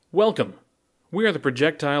Welcome! We are the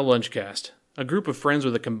Projectile Lunchcast, a group of friends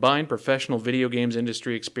with a combined professional video games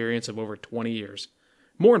industry experience of over 20 years.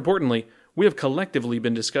 More importantly, we have collectively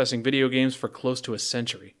been discussing video games for close to a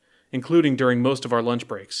century, including during most of our lunch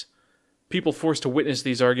breaks. People forced to witness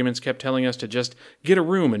these arguments kept telling us to just get a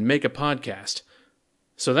room and make a podcast.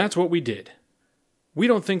 So that's what we did. We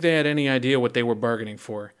don't think they had any idea what they were bargaining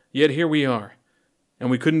for, yet here we are. And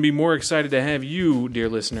we couldn't be more excited to have you, dear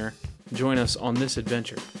listener, join us on this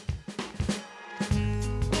adventure.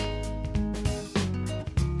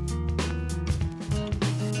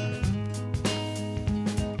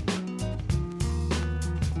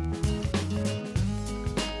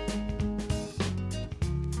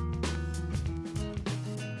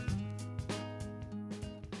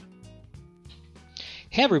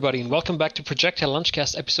 Hey everybody, and welcome back to Projectile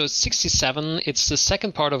Lunchcast episode 67. It's the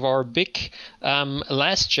second part of our big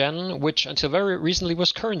last gen, which until very recently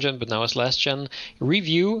was current gen, but now is last gen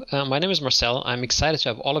review. My name is Marcel. I'm excited to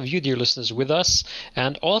have all of you, dear listeners, with us,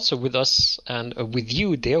 and also with us and with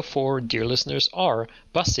you, therefore, dear listeners, are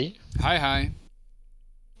Basti. Hi.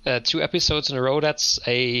 2 episodes in a row. That's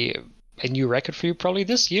a new record for you probably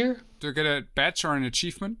this year. Do I get a badge or an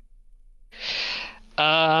achievement?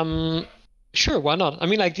 Sure, why not? I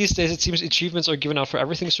mean, like these days, it seems achievements are given out for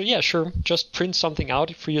everything. So yeah, sure. Just print something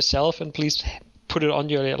out for yourself and please put it on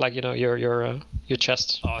your your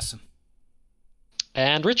chest. Awesome.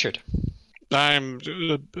 And Richard. I'm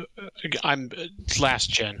last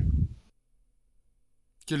gen.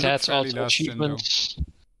 That's also an achievement.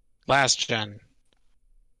 Last gen.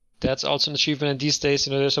 That's also an achievement. And these days,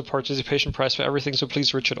 there's a participation prize for everything. So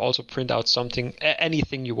please, Richard, also print out something,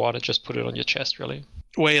 anything you want, and just put it on your chest, really.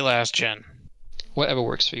 Way last gen. Whatever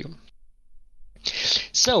works for you.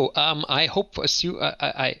 So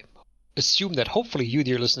I assume that hopefully you,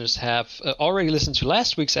 dear listeners, have already listened to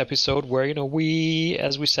last week's episode where,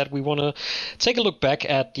 as we said, we want to take a look back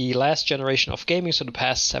at the last generation of gaming, so the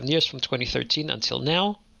past 7 years from 2013 until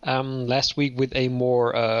now. Last week with a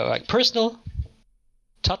more personal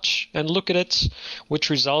touch and look at it, which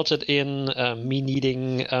resulted in me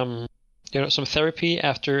needing some therapy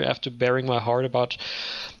after bearing my heart about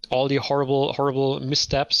all the horrible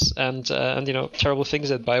missteps and terrible things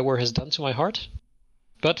that BioWare has done to my heart.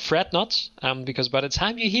 But fret not, because by the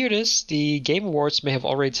time you hear this, the Game Awards may have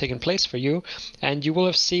already taken place for you, and you will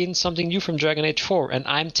have seen something new from Dragon Age 4, and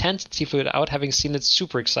I'm tentatively, without having seen it,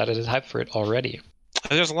 super excited and hyped for it already.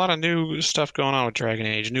 There's a lot of new stuff going on with Dragon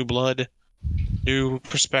Age. New blood, new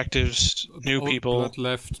perspectives, new Old people. blood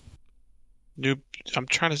left. I'm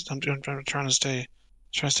trying to stay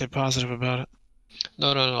positive about it.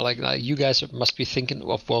 No. Like you guys must be thinking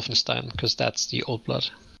of Wolfenstein because that's the old blood.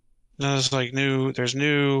 No, there's new. There's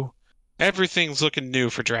new. Everything's looking new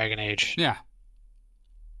for Dragon Age. Yeah.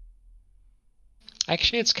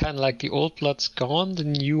 Actually, it's kind of like the old blood's gone, the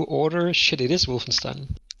new order. Shit, it is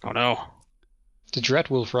Wolfenstein. Oh no. The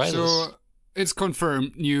Dreadwolf rises. So it's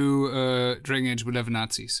confirmed. New Dragon Age will have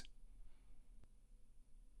Nazis.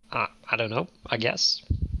 I don't know. I guess.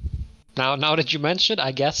 Now that you mention it,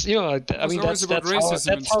 I guess That's about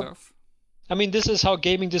racism and stuff. I mean, this is how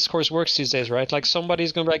gaming discourse works these days, right? Like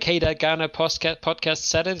somebody's gonna be like, "Hey, that guy on a podcast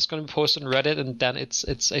said it." It's gonna be posted on Reddit, and then it's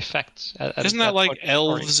a fact. Isn't that like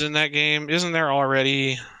elves in that game? Isn't there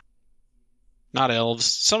already? Not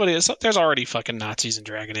elves. There's already fucking Nazis in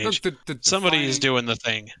Dragon Age. Somebody is doing the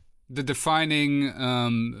thing. The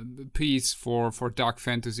defining piece for dark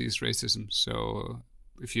fantasy is racism. So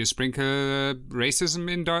if you sprinkle racism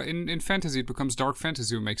in fantasy, it becomes dark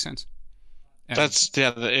fantasy. It makes sense. And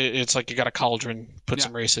it's like you got a cauldron, put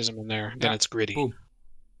some racism in there, then it's gritty. Boom.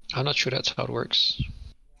 I'm not sure that's how it works.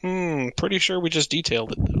 Pretty sure we just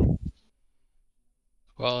detailed it though.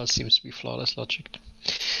 Well, it seems to be flawless logic.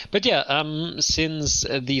 But yeah, since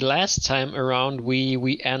the last time around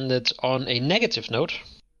we ended on a negative note,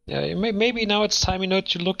 maybe now it's time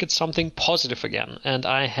to look at something positive again. And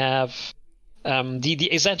I have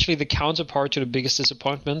essentially the counterpart to the biggest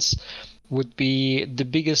disappointments would be the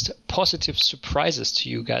biggest positive surprises to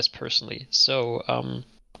you guys personally. So,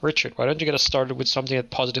 Richard, why don't you get us started with something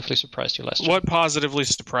that positively surprised you last gen? What positively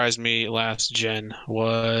surprised me last gen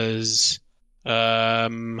was...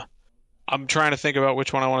 I'm trying to think about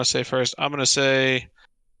which one I want to say first. I'm going to say...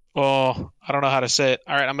 Oh, I don't know how to say it.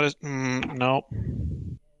 All right, I'm going to... no.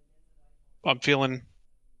 I'm feeling...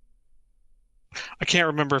 I can't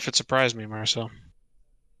remember if it surprised me, Marcel.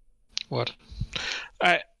 What?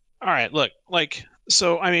 All right, look,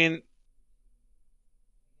 I mean,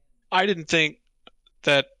 I didn't think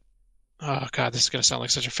that. Oh God, this is gonna sound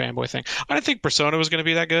like such a fanboy thing. I didn't think Persona was gonna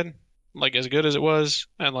be that good. like as good as it was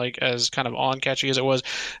and like as kind of on-catchy as it was.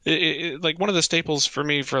 Like one of the staples for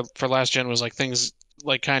me for last gen was like things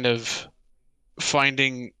like kind of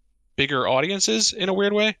finding bigger audiences in a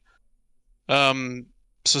weird way.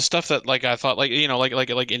 So stuff that like I thought like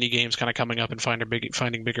like indie games kind of coming up and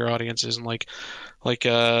finding bigger audiences and like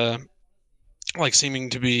like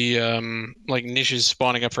seeming to be like niches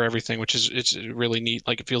spawning up for everything, which is it's really neat.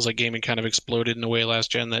 Like it feels like gaming kind of exploded in a way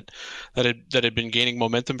last gen that had been gaining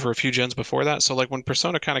momentum for a few gens before that. So like when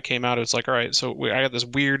Persona kind of came out, it was like, all right, so I got this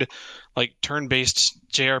weird like turn-based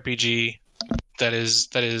JRPG that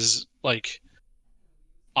is like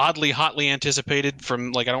oddly hotly anticipated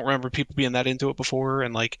from like I don't remember people being that into it before,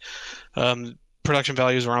 and like production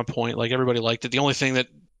values were on point. Like everybody liked it. The only thing that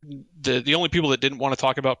the only people that didn't want to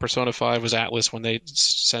talk about Persona 5 was Atlas when they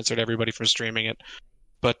censored everybody from streaming it.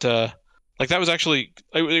 But like that was actually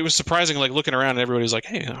it was surprising. Like looking around and everybody was like,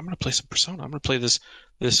 "Hey, I'm gonna play some Persona. I'm gonna play this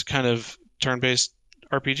kind of turn-based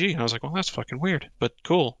RPG." And I was like, "Well, that's fucking weird, but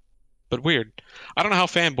cool, but weird." I don't know how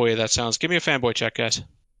fanboy that sounds. Give me a fanboy check, guys.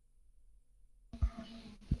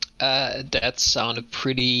 That sounded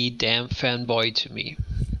pretty damn fanboy to me.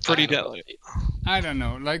 Pretty I don't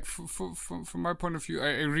know. Like from my point of view,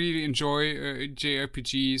 I really enjoy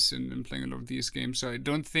JRPGs and playing a lot of these games. So I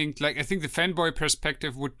don't think I think the fanboy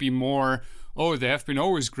perspective would be more, oh, they have been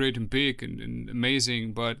always great and big and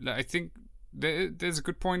amazing. But I think there's a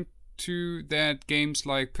good point to that. Games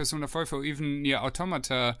like Persona 5 or even Nier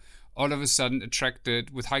Automata all of a sudden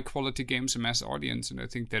attracted with high quality games a mass audience, and I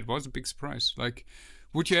think that was a big surprise. Like,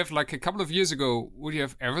 would you have, like a couple of years ago, would you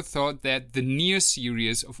have ever thought that the Nier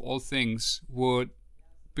series of all things would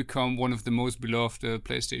become one of the most beloved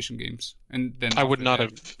PlayStation games? And then I would not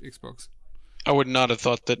have Xbox. I would not have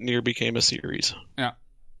thought that Nier became a series. Yeah.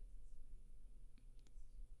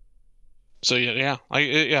 So yeah.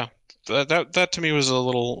 That to me was a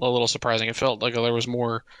little surprising. It felt like there was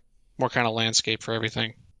more kind of landscape for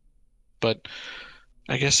everything. But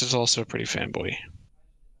I guess it's also pretty fanboy.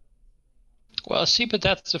 Well, see, but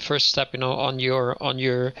that's the first step, on your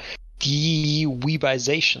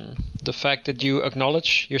de-weebization. The fact that you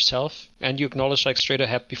acknowledge yourself and you acknowledge like straight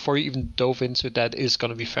ahead before you even dove into that is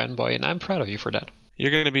going to be fanboy, and I'm proud of you for that.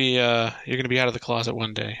 You're gonna be out of the closet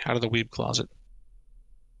one day, out of the weeb closet.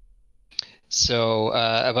 So,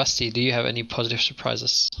 Avasti, do you have any positive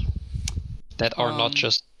surprises that are not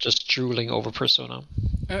just drooling over Persona?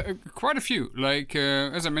 Quite a few. Like,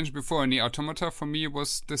 as I mentioned before, Nier Automata for me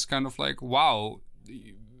was this kind of like, wow,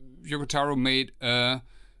 Yoko Taro made a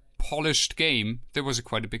polished game. That was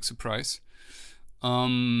quite a big surprise.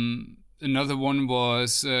 Another one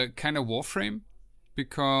was kind of Warframe,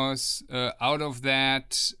 because out of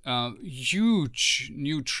that huge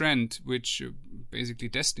new trend, which basically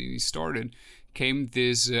Destiny started, came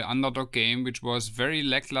this Underdog game, which was very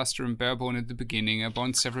lackluster and barebone at the beginning. I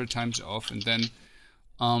bounced several times off, and then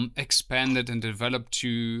expanded and developed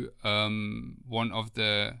to one of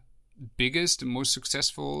the biggest and most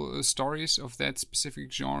successful stories of that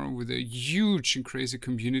specific genre, with a huge and crazy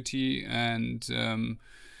community, and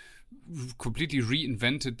completely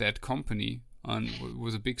reinvented that company, and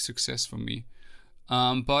was a big success for me.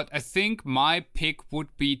 But I think my pick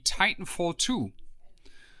would be Titanfall 2.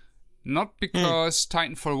 Not because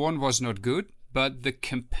Titanfall 1 was not good, but the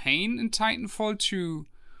campaign in Titanfall 2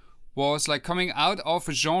 was like coming out of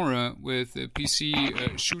a genre with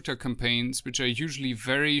PC shooter campaigns, which are usually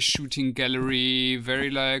very shooting gallery, very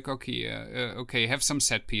like, okay, have some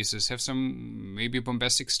set pieces, have some maybe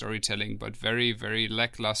bombastic storytelling, but very, very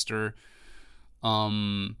lackluster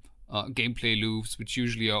gameplay loops, which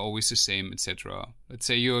usually are always the same, etc. Let's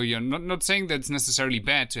say you're not saying that it's necessarily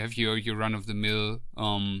bad to have your run-of-the-mill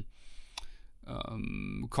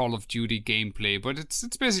Call of Duty gameplay, but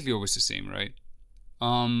it's basically always the same, right?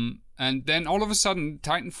 And then all of a sudden,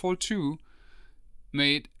 Titanfall 2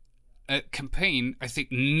 made a campaign I think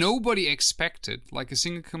nobody expected, like a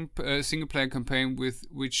single player campaign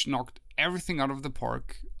which knocked everything out of the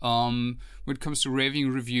park when it comes to raving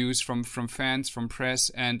reviews from fans, from press.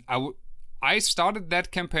 And I started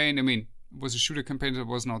that campaign. I mean, it was a shooter campaign that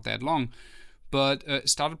was not that long, but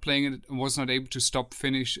started playing it and was not able to stop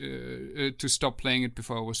playing it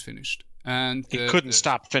before I was finished. And he couldn't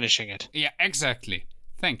stop finishing it. Yeah, exactly.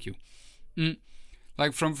 Thank you.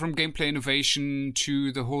 Like from gameplay innovation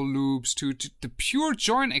to the whole loops to the pure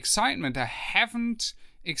joy and excitement I haven't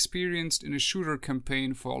experienced in a shooter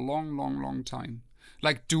campaign for a long time.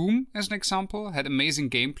 Like Doom, as an example, had amazing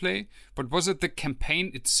gameplay, but was it the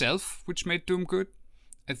campaign itself which made Doom good?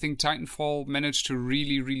 I think Titanfall managed to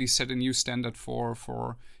really set a new standard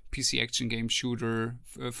for PC action game shooter,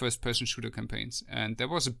 first-person shooter campaigns. And that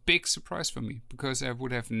was a big surprise for me, because I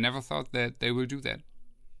would have never thought that they will do that.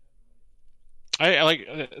 I like,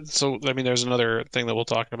 so I mean, there's another thing that we'll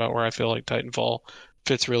talk about where I feel like Titanfall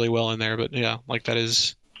fits really well in there, but yeah, like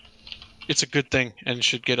it's a good thing and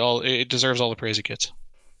it deserves all the praise it gets.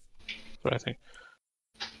 That's what I think.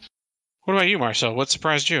 What about you, Marcel? What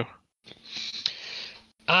surprised you?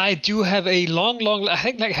 I do have a long. I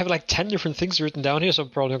think I have like 10 different things written down here, so I'm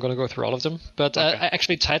probably not going to go through all of them. But Okay.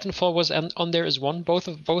 actually, Titanfall was on there as one. Both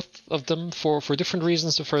of them for different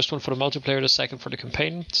reasons. The first one for the multiplayer, the second for the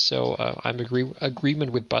campaign. So I'm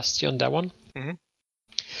agreement with Basti on that one. Mhm.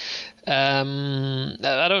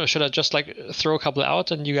 I don't know. Should I just like throw a couple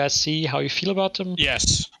out and you guys see how you feel about them?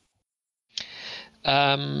 Yes.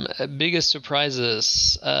 Biggest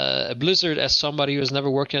surprises. Blizzard, as somebody who has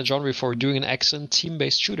never worked in a genre before, doing an excellent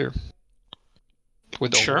team-based shooter.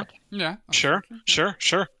 With Sure. Overwatch. Yeah.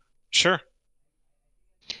 Sure.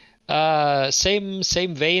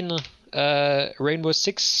 Same vein. Rainbow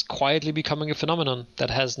Six quietly becoming a phenomenon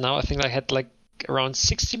that has now, I think, had like around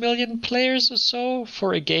 60 million players or so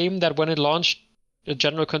for a game that, when it launched, the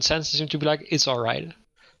general consensus seemed to be like, it's all right.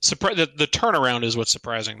 The turnaround is what's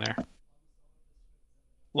surprising there.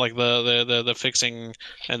 Like the fixing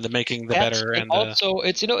and the making the better, and also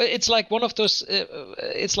it's like one of those.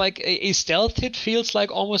 It's like a stealth hit. Feels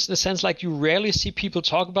like almost in a sense like you rarely see people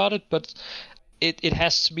talk about it, but it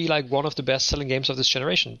has to be like one of the best-selling games of this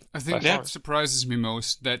generation. I think that surprises me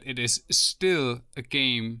most, that it is still a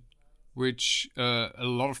game which a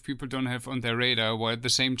lot of people don't have on their radar, while at the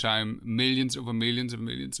same time millions over millions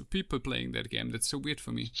of people playing that game. That's so weird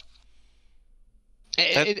for me.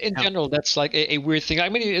 In general, that's like a weird thing. I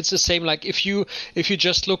mean, it's the same. Like if you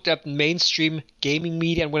just looked at mainstream gaming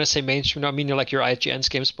media, and when I say mainstream, I mean like your IGN's,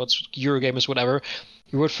 GameSpot's, Eurogamers, whatever,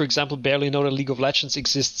 you would, for example, barely know that League of Legends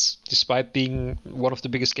exists, despite being one of the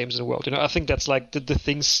biggest games in the world. I think that's like the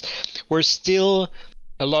things where still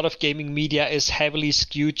a lot of gaming media is heavily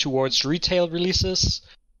skewed towards retail releases,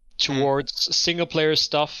 towards single player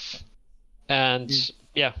stuff, and.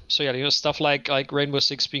 Yeah, so yeah, stuff like Rainbow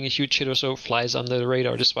Six being a huge hit or so flies under the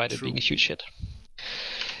radar despite it being a huge hit.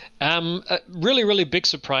 A really, really big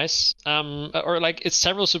surprise, or like it's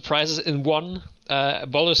several surprises in one.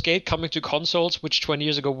 Baldur's Gate coming to consoles, which 20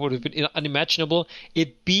 years ago would have been unimaginable.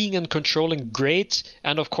 It being and controlling great,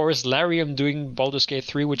 and of course Larian doing Baldur's Gate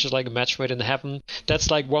 3, which is like a match made in heaven.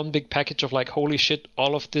 That's like one big package of like, holy shit,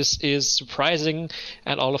 all of this is surprising,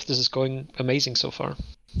 and all of this is going amazing so far.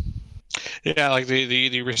 Yeah, like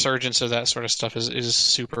the resurgence of that sort of stuff is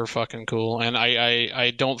super fucking cool, and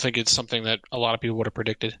I don't think it's something that a lot of people would have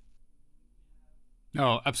predicted.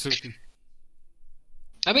 No, absolutely.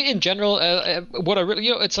 I mean, in general, what I really,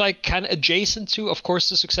 it's like kind of adjacent to, of course,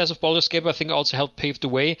 the success of Baldur's Gate, but I think also helped pave the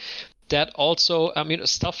way. That also, I mean,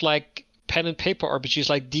 stuff like pen and paper RPGs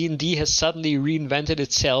like D&D has suddenly reinvented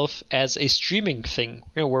itself as a streaming thing,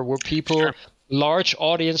 where people, large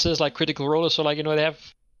audiences like Critical Role, so like, they have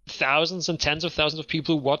thousands and tens of thousands of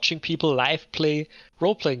people watching people live play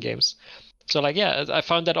role-playing games. So like, yeah, I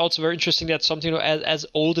found that also very interesting that something as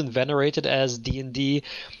old and venerated as D&D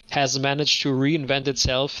has managed to reinvent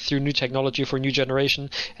itself through new technology for a new generation.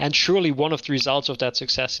 And surely one of the results of that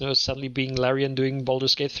success, is suddenly being Larian doing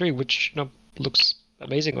Baldur's Gate 3, which looks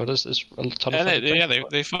amazing. Or this is a ton of fun.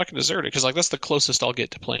 They fucking deserve it, because like that's the closest I'll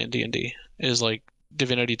get to playing D&D is like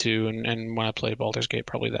Divinity 2, and when I play Baldur's Gate,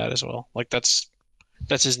 probably that as well. Like that's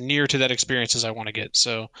as near to that experience as I want to get.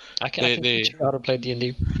 So I can teach you how to play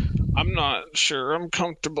D&D. I'm not sure I'm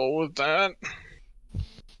comfortable with that.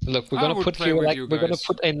 Look, we're gonna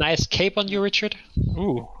put a nice cape on you, Richard.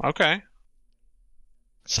 Ooh, okay.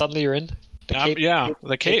 Suddenly you're in.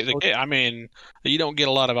 The cape. I mean, you don't get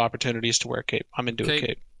a lot of opportunities to wear a cape. I'm into a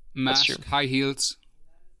cape. Mask, high heels.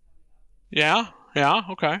 Yeah.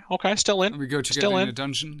 Okay. Still in. We go together in a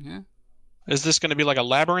dungeon. Yeah. Is this going to be like a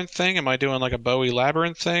labyrinth thing? Am I doing like a Bowie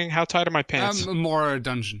labyrinth thing? How tight are my pants? More a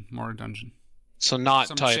dungeon. So not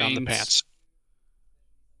Some tight chains. on the pants.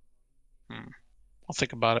 I'll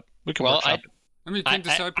think about it. We can workshop it. I mean, you can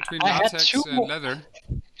decide between latex and leather.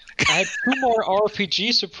 I had two more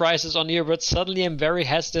RPG surprises on here, but suddenly I'm very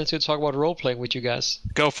hesitant to talk about role-playing with you guys.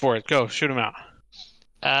 Go for it. Go. Shoot them out.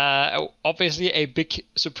 Obviously, a big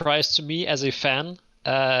surprise to me as a fan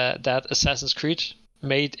that Assassin's Creed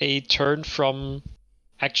made a turn from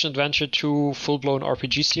action-adventure to full-blown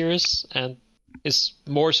RPG series, and is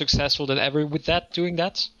more successful than ever with that, doing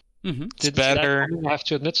that. Mm-hmm. It's better. I have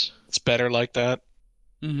to admit. It's better like that.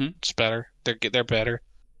 Mm-hmm. It's better. They're better.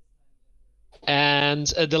 And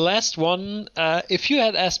the last one, if you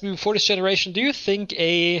had asked me before this generation, do you think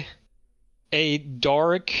a a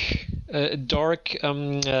dark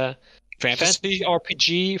Fantasy?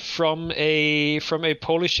 RPG from a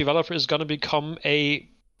Polish developer is gonna become a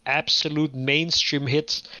absolute mainstream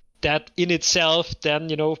hit that in itself then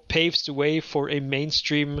paves the way for a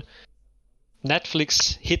mainstream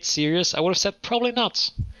Netflix hit series, I would have said probably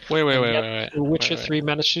not. Wait. Witcher 3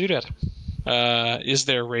 managed to do that. Is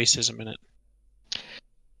there racism in it?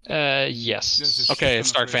 Yes. Okay,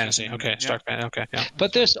 it's dark fantasy. Okay, it's dark fantasy. Okay, yeah.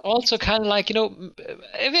 But there's also kind of like,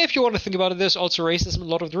 if you want to think about it, there's also racism in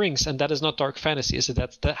Lord of the Rings, and that is not dark fantasy, is it?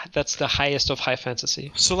 That's the highest of high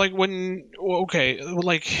fantasy. So like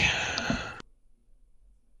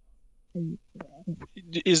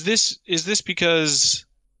is this because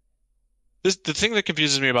the thing that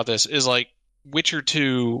confuses me about this is like Witcher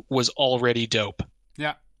 2 was already dope.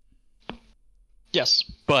 Yeah. Yes.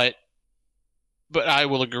 But I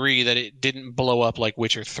will agree that it didn't blow up like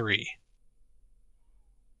Witcher 3.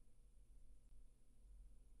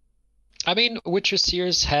 I mean, Witcher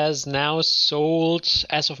series has now sold,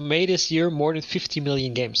 as of May this year, more than 50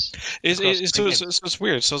 million games. So it's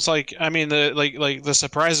weird. So it's like, I mean, the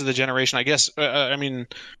surprise of the generation, I guess. I mean,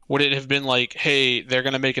 would it have been like, hey, they're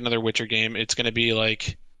gonna make another Witcher game? It's gonna be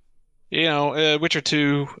like, Witcher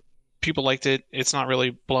 2. People liked it. It's not really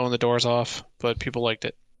blowing the doors off, but people liked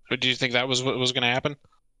it. Do you think that was what was going to happen?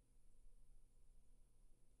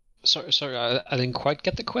 Sorry, I didn't quite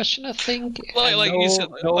get the question. I think.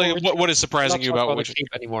 What is surprising you about Witcher? Cape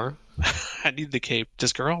anymore? I need the cape.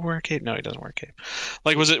 Does Geralt wear a cape? No, he doesn't wear a cape.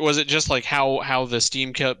 Like, was it just like how the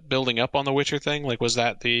steam kept building up on the Witcher thing? Like, was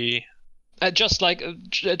that the just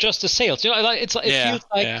the sales? It feels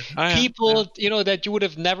like people, that you would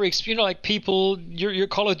have never experienced. Like people, your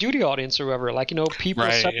Call of Duty audience or whatever. Like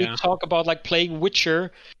people suddenly talk about like playing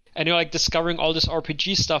Witcher. And you're like discovering all this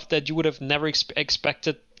RPG stuff that you would have never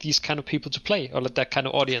expected these kind of people to play, or that kind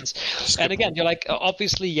of audience. And again, you're like,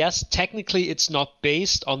 obviously, yes, technically it's not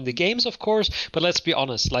based on the games, of course, but let's be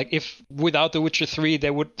honest. Like, if without The Witcher 3,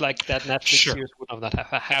 they would that Netflix series would not have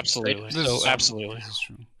happened. Absolutely, right? so, absolutely, this is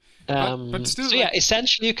true. But still, so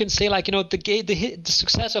essentially, you can say like the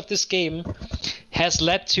success of this game has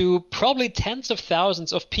led to probably tens of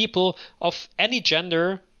thousands of people of any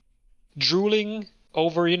gender drooling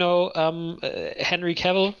over, Henry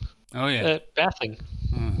Cavill. Oh yeah. Bathing.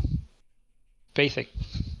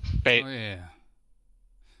 Oh yeah.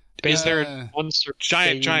 Is there a monster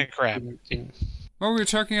giant crab? What were we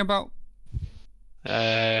talking about?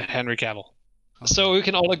 Henry Cavill. So we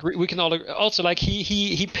can all agree. Also, like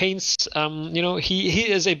he paints. He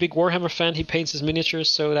is a big Warhammer fan. He paints his miniatures,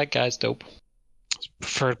 so that guy's dope. His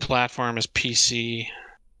preferred platform is PC.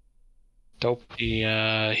 Dope. He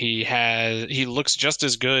looks just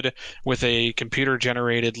as good with a computer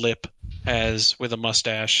generated lip as with a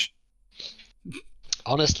mustache.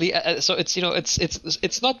 Honestly, so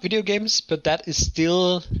it's not video games, but that is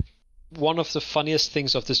still one of the funniest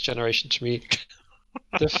things of this generation to me.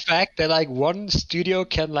 The fact that like one studio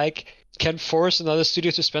can force another studio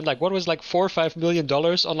to spend like what was like $4 or $5 million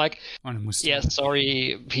on a mustache. Yeah,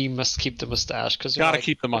 sorry, he must keep the mustache because gotta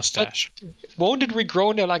keep the mustache. Won't it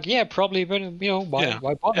regrow? And they're like, yeah, probably, but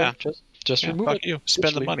why bother? Yeah. Just remove it. You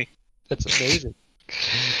spend the money. That's amazing.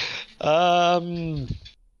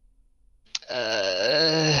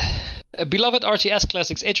 Beloved RTS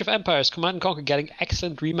classics, Age of Empires, Command & Conquer getting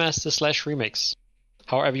excellent remasters/remakes,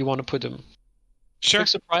 however you want to put them. Sure. Big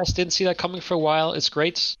surprise, didn't see that coming for a while. It's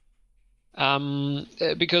great.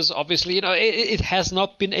 Because obviously, it has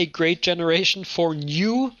not been a great generation for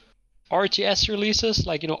new RTS releases,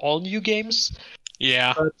 like, all new games.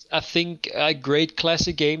 Yeah. But I think great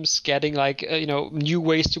classic games getting new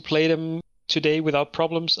ways to play them today without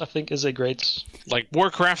problems, I think is a great... Like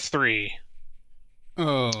Warcraft 3.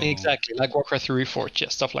 Oh. Exactly, like Warcraft 3 Reforged, yeah,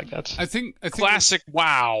 stuff like that. I think classic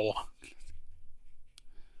WoW.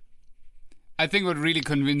 I think what really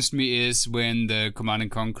convinced me is when the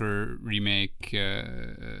Command & Conquer remake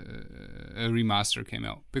remaster came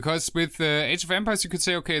out. Because with Age of Empires, you could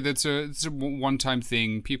say, okay, it's a one-time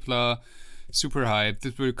thing. People are super hyped.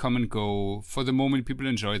 It will come and go. For the moment, people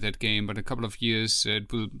enjoy that game, but in a couple of years,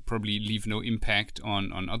 it will probably leave no impact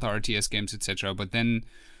on other RTS games, etc. But then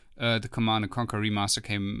the Command & Conquer remaster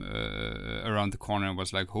came around the corner and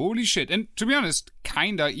was like, holy shit. And to be honest,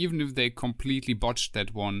 kinda, even if they completely botched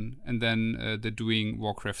that one, and then they're doing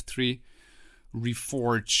Warcraft 3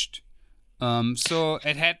 Reforged. So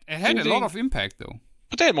it had a lot of impact, though.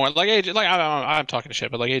 But they had more. I'm talking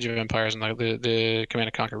shit, but like Age of Empires and like the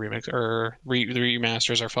Command & Conquer remix or the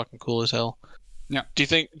remasters are fucking cool as hell. Yeah. Do you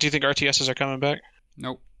think RTSs are coming back?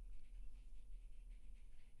 Nope.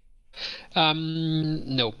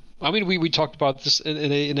 No. I mean, we talked about this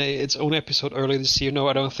in its own episode earlier this year. No,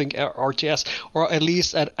 I don't think RTS, or at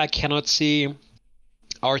least I cannot see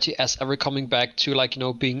RTS ever coming back to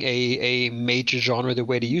being a major genre the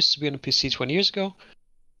way they used to be on the PC 20 years ago.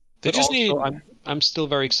 They just need. I'm still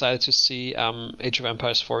very excited to see Age of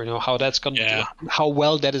Empires 4. How that's going to do, how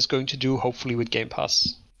well that is going to do. Hopefully with Game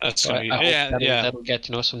Pass. That's that'll get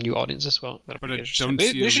some new audience as well. But I don't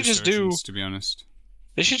see should just do. To be honest,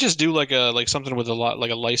 they should just do like something with a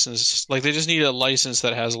license. Like they just need a license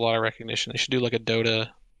that has a lot of recognition. They should do like a Dota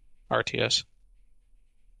RTS.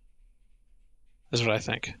 That's what I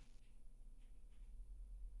think.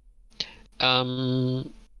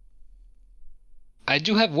 I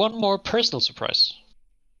do have one more personal surprise.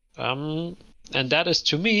 And that is,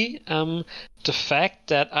 to me, the fact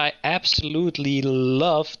that I absolutely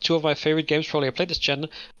love two of my favorite games probably I played this gen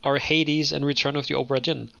are Hades and Return of the Obra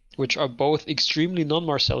Dinn, which are both extremely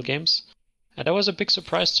non-Marcel games. And that was a big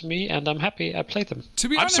surprise to me, and I'm happy I played them. To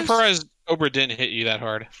be honest, I'm surprised Obra Dinn hit you that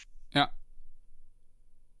hard. Yeah.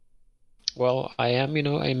 Well, I am,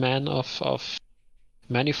 a man of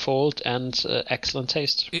manifold and excellent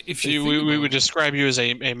taste. If we would describe you as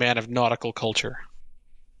a man of nautical culture.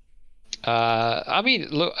 I mean,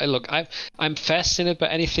 look, I'm fascinated by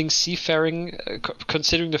anything seafaring,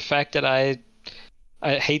 considering the fact that I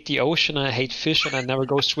hate the ocean, I hate fish, and I never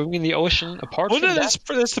go swimming in the ocean. Apart from that's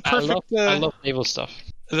the perfect. I love naval stuff.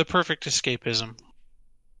 The perfect escapism.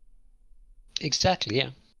 Exactly,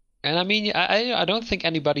 yeah. And I mean, I don't think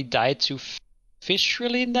anybody died to fish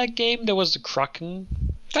really in that game. There was the kraken.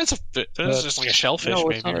 That's just like a shellfish,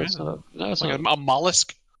 maybe. It's like a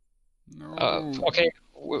mollusk. No. Okay,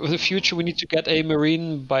 with the future we need to get a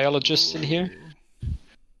marine biologist in here.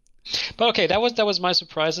 But okay, that was my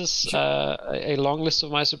surprises. A long list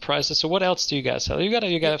of my surprises. So what else do you guys have? You gotta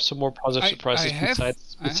have some more positive surprises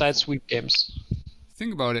besides sweep games.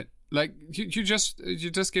 Think about it. Like you just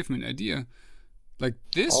gave me an idea. Like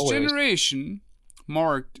this generation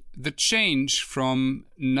marked the change from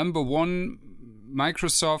number one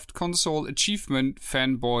Microsoft console achievement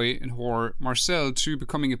fanboy and whore Marcel to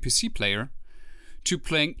becoming a PC player, to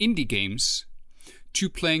playing indie games, to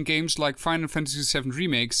playing games like Final Fantasy VII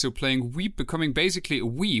Remake, so playing Weep, becoming basically a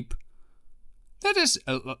Weep. That is,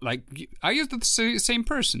 are you the same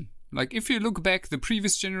person? Like, if you look back the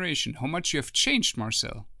previous generation, how much you have changed,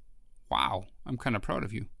 Marcel. Wow, I'm kind of proud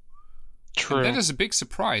of you. True. And that is a big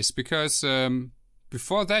surprise, because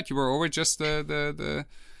before that you were always just the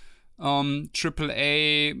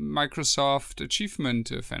AAA Microsoft achievement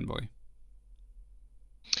fanboy.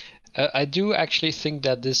 I do actually think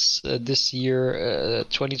that this year,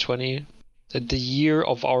 2020, the year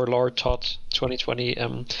of our Lord Todd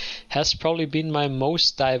 2020, has probably been my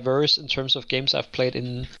most diverse in terms of games I've played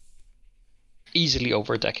in easily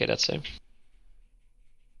over a decade, I'd say.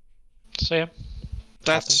 So yeah,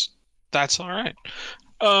 that's all right.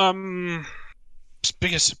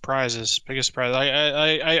 Biggest surprise.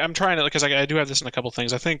 I'm trying to, because I do have this in a couple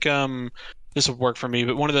things. I think this would work for me,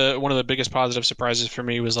 but one of the biggest positive surprises for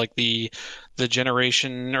me was like the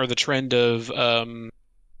generation or the trend of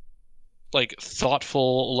like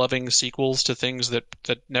thoughtful, loving sequels to things that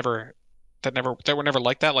were never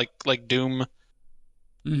like that, like Doom,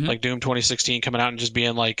 like Doom 2016 coming out and just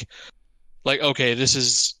being like okay, this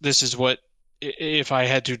is what, if I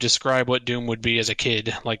had to describe what Doom would be as a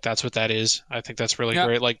kid, like that's what that is. I think that's really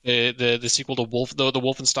great. Like the sequel to the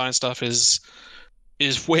Wolfenstein stuff is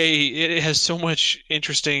it has so much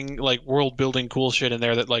interesting like world building cool shit in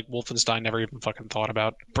there that like Wolfenstein never even fucking thought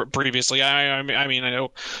about previously. I mean I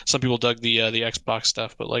know some people dug the Xbox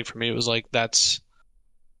stuff, but like for me it was like that's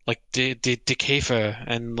like De Kiefer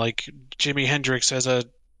and like Jimi Hendrix as a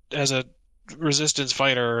resistance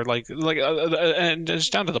fighter, like and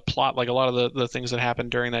just down to the plot, like a lot of the things that happened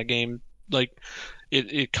during that game, like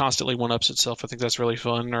it constantly one-ups itself. I think that's really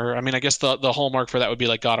fun. Or I mean, I guess the hallmark for that would be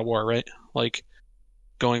like God of War, right? Like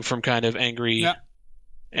going from kind of angry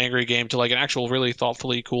game to like an actual really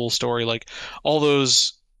thoughtfully cool story. Like all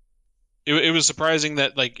those, it was surprising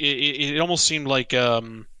that like it almost seemed like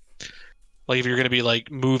if you're going to be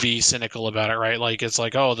like movie cynical about it, right? Like it's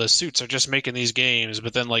like, oh, the suits are just making these games,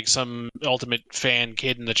 but then like some ultimate fan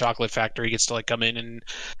kid in the chocolate factory gets to like come in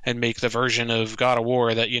and make the version of God of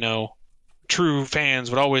War that, you know, true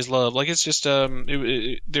fans would always love. Like it's just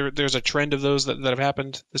there's a trend of those that have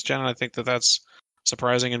happened this gen, and I think that's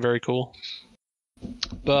surprising and very cool.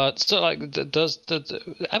 But still, like,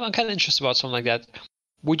 I'm kind of interested about something like that.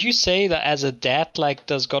 Would you say that as a dad, like,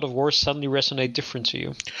 does God of War suddenly resonate different to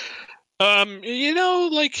you? You know,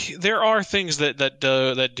 like there are things that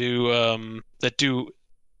do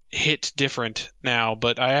hit different now,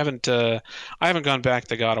 but I haven't gone back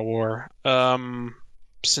to God of War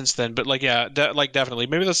since then. But like yeah, definitely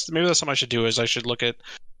maybe that's something I should do is I should look at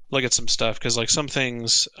some stuff because like some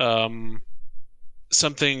things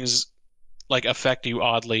like affect you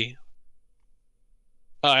oddly.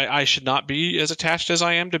 I should not be as attached as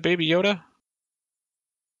I am to Baby Yoda.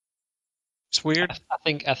 It's weird. I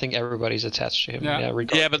think everybody's attached to him. Yeah. Yeah, Yeah,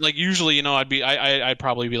 regardless. but like usually, I'd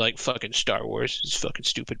probably be like fucking Star Wars, this fucking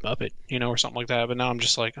stupid Muppet, or something like that. But now I'm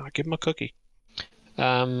just like, oh, give him a cookie.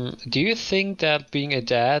 Do you think that being a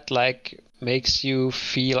dad like makes you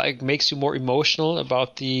more emotional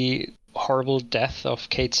about the horrible death of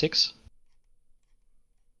Kate 6?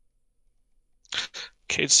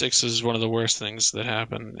 Cade 6 is one of the worst things that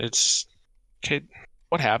happened. It's Cade.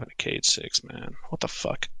 What happened to Cade 6, man? What the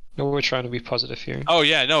fuck? No, we're trying to be positive here. Oh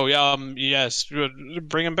yeah, no, yeah, yes,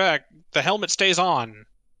 bring him back. The helmet stays on.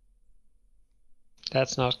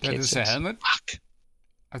 That's not That Kate is a 6. helmet? Fuck.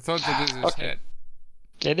 I thought that is his Okay. head.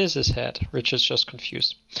 It is his head. Richard's just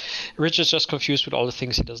confused. Richard's just confused with all the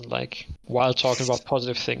things he doesn't like while talking about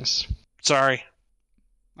positive things. Sorry.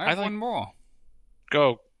 I have I one more.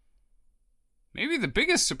 Go. Maybe the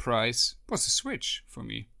biggest surprise was the Switch for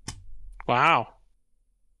me. Wow.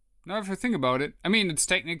 Now, if I think about it, I mean,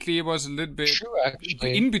 it was a little bit True,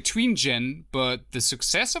 actually. in between gen, but the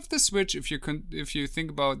success of the Switch, if you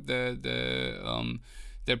think about their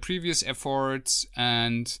previous efforts,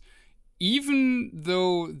 and even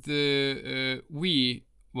though the Wii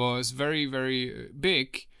was very very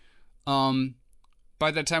big,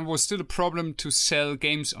 by that time it was still a problem to sell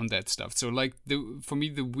games on that stuff. So like for me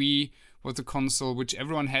the Wii was a console which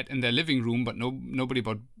everyone had in their living room, but nobody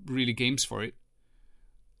bought really games for it.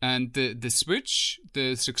 And the Switch,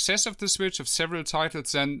 the success of the Switch, of several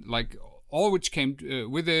titles, and like all which came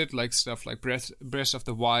with it, like stuff like Breath of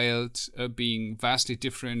the Wild being vastly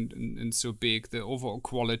different and so big, the overall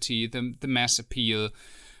quality, the mass appeal,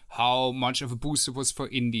 how much of a boost it was for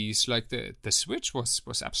indies. Like the Switch was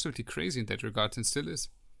absolutely crazy in that regard and still is.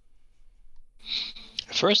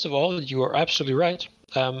 First of all, you are absolutely right.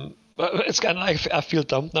 But it's kind of like I feel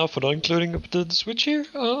dumb now for not including the Switch here,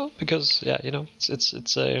 because yeah,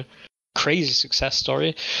 it's a crazy success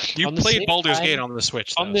story. You On the played same Baldur's time- Gate on the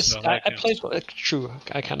Switch, though, On this, so I that played. counts. True,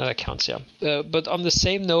 I kind of that counts, yeah. But on the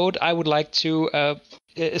same note, I would like to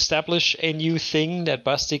establish a new thing that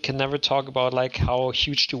Basti can never talk about, like how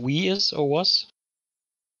huge the Wii is or was.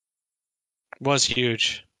 Was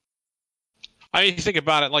huge. I mean, you think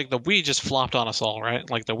about it, like the Wii just flopped on us all, right?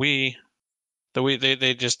 Like the Wii,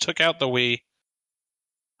 they just took out the Wii.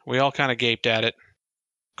 We all kind of gaped at it.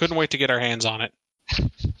 Couldn't wait to get our hands on it.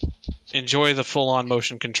 Enjoy the full-on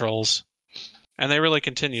motion controls, and they really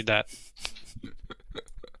continued that.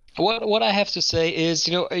 What I have to say is,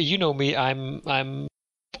 you know me, I'm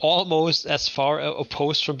almost as far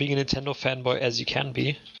opposed from being a Nintendo fanboy as you can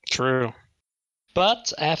be. True.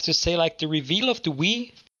 But I have to say, like the reveal of the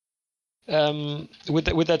Wii,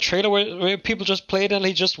 with that trailer where people just play it and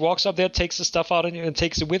he just walks up there, takes the stuff out and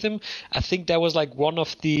takes it with him. I think that was like one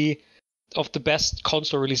of the best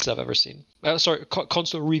console releases I've ever seen.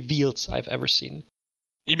 Console reveals I've ever seen.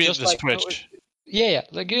 You mean Just the like- Switch? Yeah.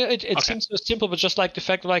 Like it Okay. seems so simple, but just like the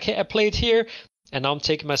fact of like, hey, I played here, and now I'm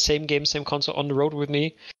taking my same game, same console on the road with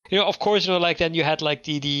me. Of course, like then you had like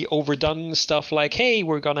the overdone stuff, like, hey,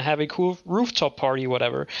 we're gonna have a cool rooftop party,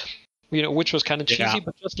 whatever. Which was kind of cheesy, Yeah.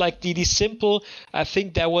 but just like the simple, I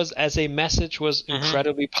think that was as a message was Mhm.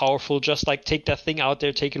 incredibly powerful. Just like take that thing out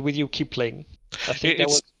there, take it with you, keep playing. I think that It's-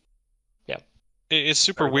 was It's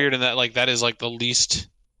super weird in that like that is like the least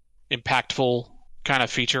impactful kind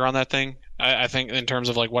of feature on that thing. I think in terms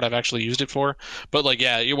of like what I've actually used it for. But like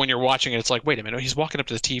yeah, when you're watching it, it's like wait a minute, he's walking up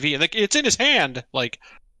to the TV and like it's in his hand. Like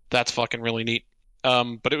that's fucking really neat.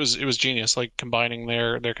 But it was genius, like combining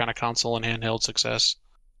their kind of console and handheld success.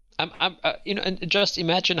 and just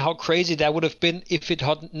imagine how crazy that would have been if it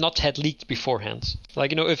had not had leaked beforehand.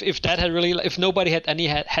 Like, if that had really, if nobody had any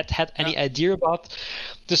idea about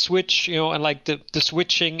the Switch, and like the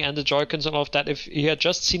switching and the Joy-Cons and all of that, if you had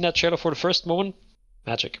just seen that trailer for the first moment,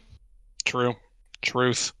 magic. True.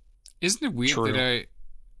 Truth. Isn't it weird True. that I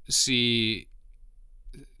see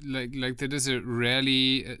like that is a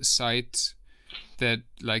rarely sight that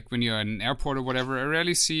like when you're at an airport or whatever, I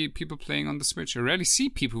rarely see people playing on the Switch. I rarely see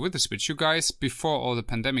people with the Switch. You guys, before all the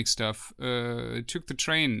pandemic stuff, took the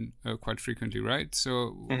train quite frequently, right? So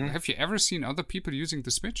Mhm. have you ever seen other people using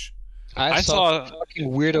the Switch? I saw saw- a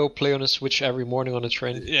fucking weirdo play on a Switch every morning on a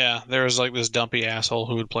train. Yeah, there was like this dumpy asshole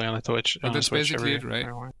who would play on the Twitch. But on the that's Switch basically every- it,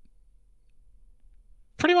 right?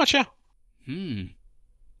 Pretty much, yeah.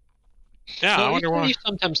 Yeah, I wonder why. You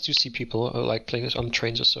sometimes do see people like playing this on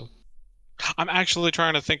trains or so. I'm actually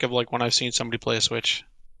trying to think of like when I've seen somebody play a Switch,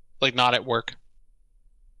 like not at work.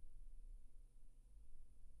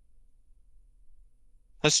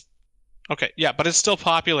 That's okay. Yeah, but it's still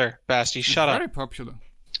popular. Basti, shut up. Very popular.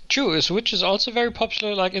 True, Switch is also very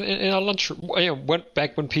popular. Like in our lunch,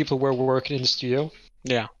 back when people were working in the studio.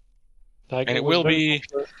 Yeah, Like, and it was will very be.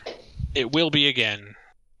 popular. It will be again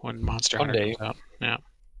when Monster One Hunter day. comes out. Yeah.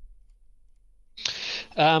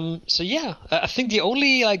 So yeah, I think the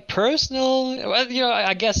only like personal, well,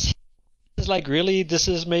 I guess is like really this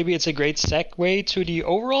is maybe it's a great segue to the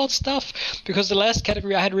overall stuff, because the last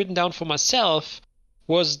category I had written down for myself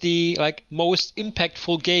was the like most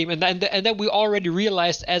impactful game, and then we already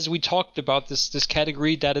realized as we talked about this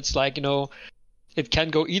category that it's like it can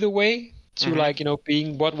go either way to like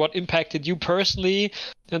being what impacted you personally,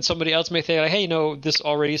 and somebody else may say like, hey, this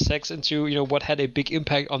already segues into what had a big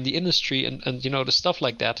impact on the industry and the stuff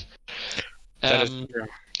like that. That is true.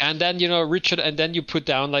 And then Richard, and then you put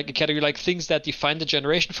down like a category like things that define the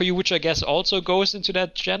generation for you, which I guess also goes into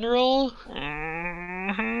that general,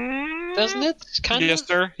 doesn't it? Kind Yes, of.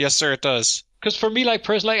 sir. Yes, sir. It does. Because for me, like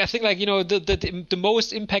personally, I think like the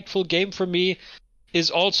most impactful game for me is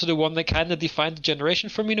also the one that kind of defined the generation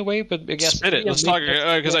for me in a way. But I guess Spit it. Let's talk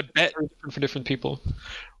because I bet very different for different people.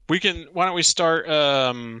 we can. Why don't we start?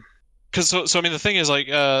 Because so I mean the thing is like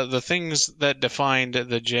the things that defined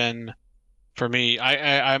the gen for me.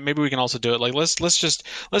 I maybe we can also do it. Like let's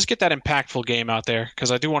get that impactful game out there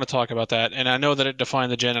because I do want to talk about that, and I know that it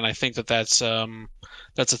defined the gen, and I think that's a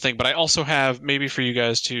thing. But I also have maybe for you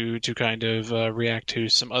guys to kind of react to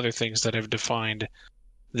some other things that have defined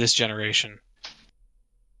this generation.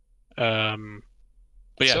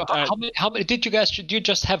 But yeah, so how many did you guys? Did you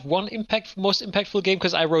just have one most impactful game?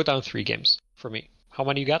 Because I wrote down 3 games for me. How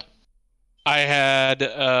many you got? I had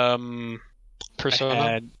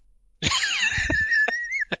Persona.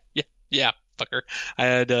 yeah, fucker. I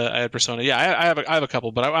had Persona. Yeah, I have a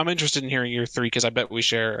couple, but I'm interested in hearing your 3 because I bet we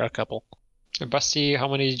share a couple. Basti, how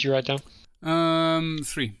many did you write down?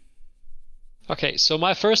 3. Okay, so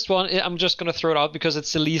my first one, I'm just gonna throw it out because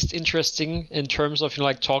it's the least interesting in terms of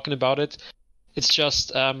like talking about it. It's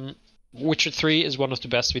just Witcher 3 is one of the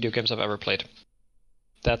best video games I've ever played.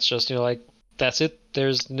 That's just like that's it.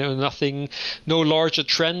 There's nothing, no larger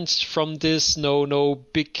trends from this, no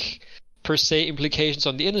big per se implications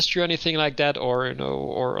on the industry or anything like that, or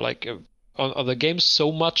or like on other games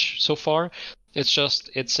so much so far. It's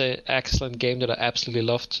an excellent game that I absolutely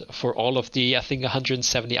loved for all of the, I think,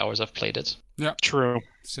 170 hours I've played it. Yeah. True.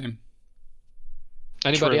 Same.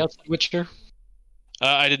 Anybody True. else on Witcher?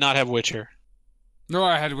 I did not have Witcher. No,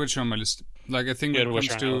 I had Witcher on my list. Like I think You when had it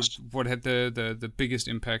comes Witcher on your to list. what had the biggest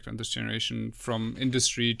impact on this generation, from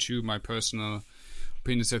industry to my personal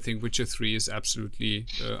opinions, I think Witcher 3 is absolutely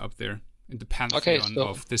up there in the pantheon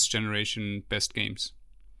of this generation best games.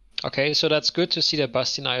 Okay, so that's good to see that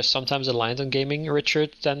Basti and I are sometimes aligned on gaming,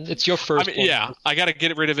 Richard. Then it's your first one. Yeah, I got to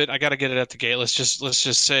get rid of it. I got to get it at the gate. Let's just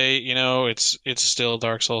say, it's still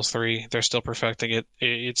Dark Souls 3. They're still perfecting it.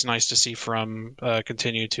 It's nice to see From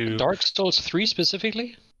continue to Dark Souls 3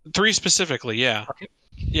 specifically? 3 specifically, yeah. Okay.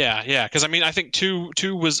 Yeah, because I mean, I think 2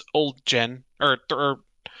 was old gen, or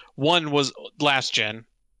 1 was last gen.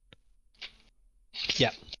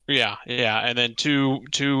 Yeah, and then two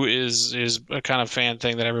is a kind of fan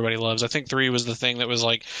thing that everybody loves. I think 3 was the thing that was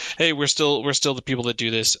like, hey, we're still the people that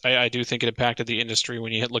do this. I do think it impacted the industry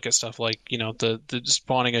when you look at stuff like the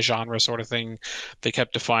spawning a genre sort of thing. They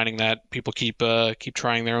kept defining that. People keep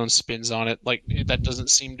trying their own spins on it. Like that doesn't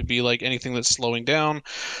seem to be like anything that's slowing down.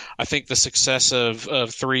 I think the success of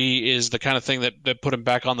 3 is the kind of thing that put them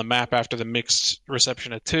back on the map after the mixed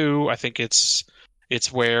reception of 2. I think it's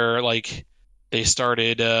where like they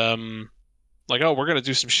started like, oh, we're gonna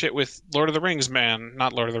do some shit with Lord of the Rings, man.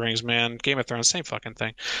 Not Lord of the Rings, man. Game of Thrones, same fucking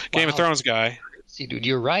thing. Game of Thrones guy. See, dude,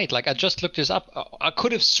 you're right. Like I just looked this up. I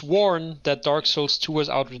could have sworn that Dark Souls 2 was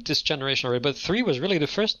out with this generation already, but 3 was really the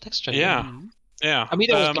first next generation. Yeah. I mean,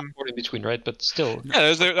 there was Bloodborne in between, right? But still.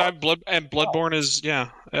 Yeah, Bloodborne is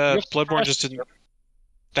Bloodborne just didn't.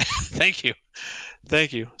 Thank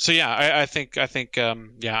you. So yeah, I think I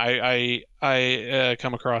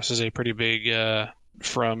come across as a pretty big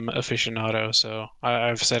From aficionado. So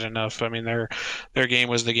I've said enough. I mean, their game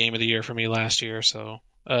was the game of the year for me last year. So,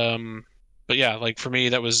 but yeah, like for me,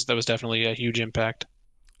 that was definitely a huge impact.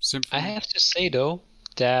 Symphony. I have to say though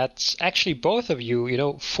that actually both of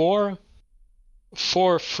you, for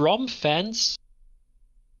From fans,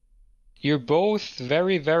 you're both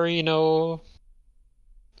very, very,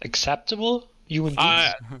 acceptable human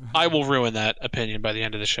beings. I will ruin that opinion by the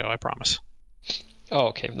end of the show. I promise. Oh,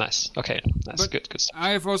 okay, nice. Okay, that's But good stuff.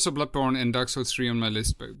 I have also Bloodborne and Dark Souls 3 on my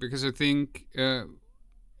list, because I think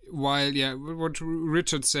while what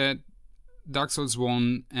Richard said, Dark Souls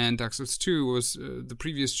 1 and Dark Souls 2 was the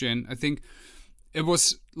previous gen. I think it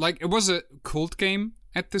was a cult game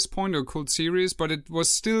at this point, or a cult series, but it was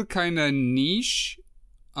still kind of niche.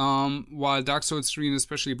 While Dark Souls 3 and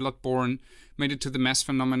especially Bloodborne made it to the mass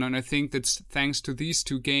phenomenon. I think that's thanks to these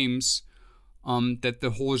two games that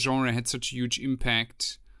the whole genre had such a huge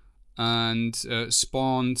impact and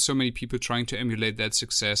spawned so many people trying to emulate that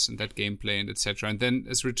success and that gameplay and etc. And then,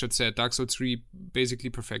 as Richard said, Dark Souls 3 basically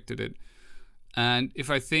perfected it. And if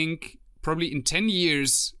I think probably in 10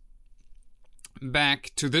 years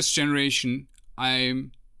back to this generation,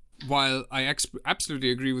 while I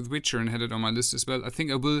absolutely agree with Witcher and had it on my list as well, I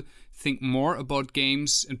think I will think more about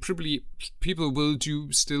games, and probably people will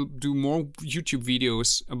still do more YouTube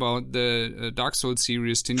videos about the Dark Souls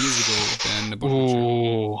series 10 years ago than about Witcher.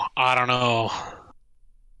 Ooh, I don't know.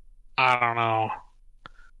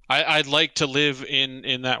 I'd like to live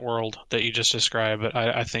in that world that you just described, but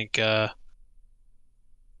I think I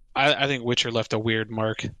think Witcher left a weird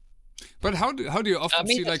mark. But how do you often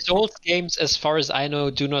see the Souls games, as far as I know,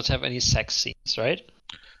 do not have any sex scenes, right?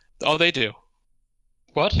 Oh, they do.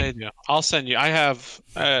 What? They do. I'll send you. I have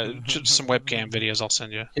just some webcam videos. I'll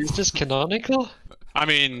send you. Is this canonical? I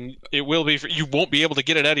mean, it will be. You won't be able to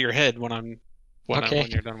get it out of your head when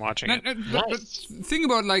you're done watching it. But think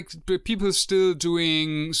about people still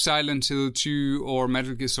doing Silent Hill 2 or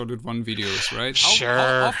Metal Gear Solid 1 videos, right?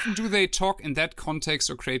 How often do they talk in that context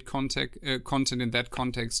or create content in that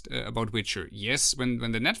context about Witcher? Yes, when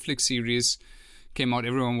the Netflix series came out,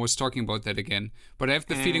 everyone was talking about that again. But I have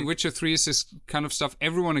the feeling Witcher 3 is this kind of stuff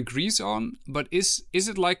everyone agrees on, but is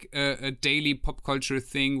it like a daily pop culture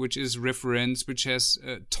thing which is referenced, which has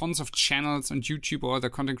tons of channels on YouTube or other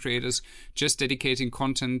content creators just dedicating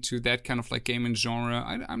content to that kind of like game and genre?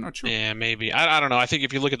 I'm not sure. Yeah, maybe. I don't know. I think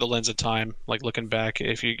if you look at the lens of time, like looking back,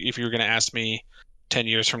 if you were going to ask me 10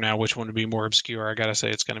 years from now which one would be more obscure, I got to say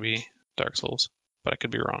it's going to be Dark Souls. But I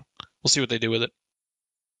could be wrong. We'll see what they do with it.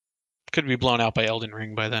 Could be blown out by Elden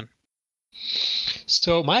Ring by then.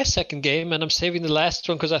 So my second game, and I'm saving the last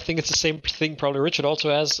one because I think it's the same thing probably Richard also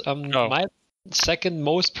has. My second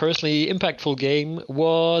most personally impactful game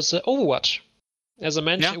was Overwatch. As I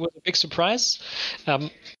mentioned, It was a big surprise.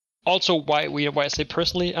 Also, why I say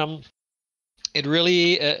personally, it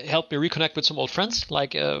really helped me reconnect with some old friends.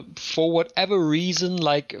 Like for whatever reason,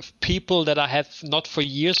 like people that I have not for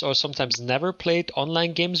years or sometimes never played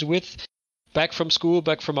online games with. Back from school,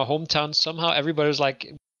 back from my hometown, somehow everybody's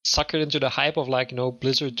like suckered into the hype of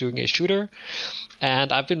Blizzard doing a shooter,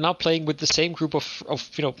 and I've been now playing with the same group of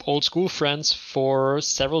old school friends for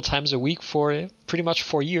several times a week for pretty much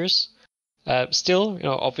 4 years. Still,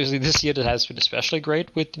 obviously this year that has been especially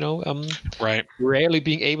great with right, rarely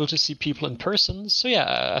being able to see people in person. So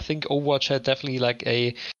yeah, I think Overwatch had definitely like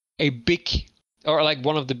a big, or like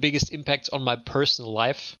one of the biggest impacts on my personal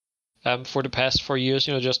life. For the past 4 years,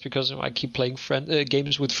 just because I keep playing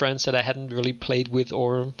games with friends that I hadn't really played with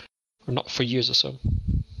or not for years or so.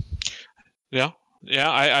 Yeah.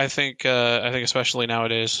 I think especially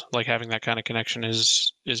nowadays, like having that kind of connection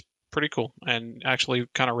is pretty cool and actually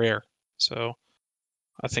kind of rare. So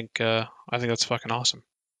I think that's fucking awesome.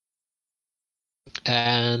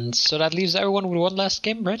 And so that leaves everyone with one last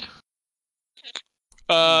game, right?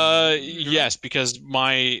 Yes, because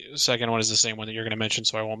my second one is the same one that you're going to mention,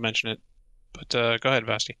 so I won't mention it. But go ahead,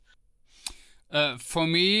 Vasti. For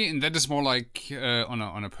me, and that is more like on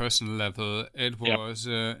a personal level, it was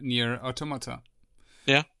Nier Automata.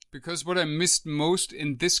 Yeah. Because what I missed most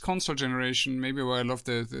in this console generation, maybe why I love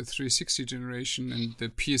the 360 generation and the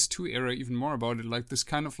PS2 era even more about it, like this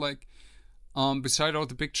kind of like, beside all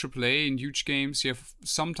the big AAA and huge games, you have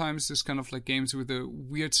sometimes this kind of like games with a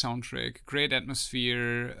weird soundtrack, great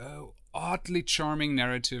atmosphere, oddly charming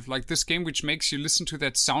narrative, like this game which makes you listen to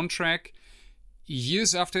that soundtrack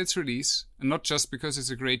years after its release, and not just because it's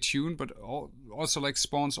a great tune, but also like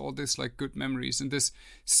spawns all this like good memories and this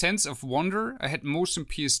sense of wonder I had most in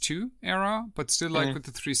PS2 era, but still like with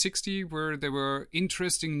the 360, where there were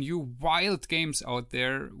interesting new wild games out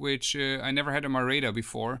there which I never had on my radar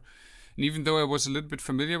before. And even though I was a little bit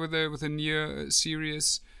familiar with the Nier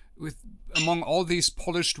series, with among all these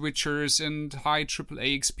polished Witchers and high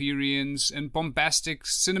AAA experience and bombastic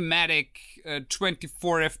cinematic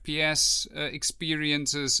 24 FPS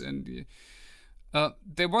experiences, and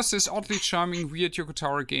there was this oddly charming weird Yoko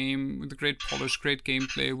Taro game with a great polish, great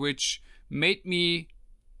gameplay, which made me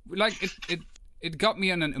like it got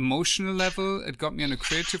me on an emotional level, it got me on a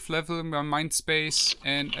creative level in my mind space,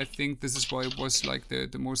 and I think this is why it was like the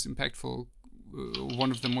most impactful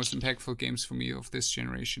one of the most impactful games for me of this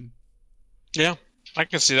generation. Yeah, I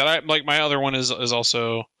can see that. Like my other one is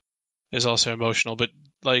also emotional, but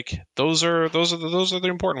like those are the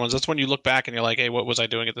important ones. That's when you look back and you're like, hey, what was I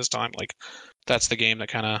doing at this time? Like that's the game that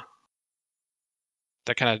kind of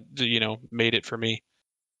made it for me.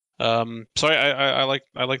 So I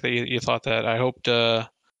like that you thought that. I hope that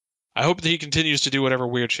he continues to do whatever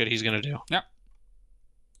weird shit he's gonna do. Yeah.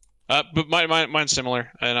 But mine's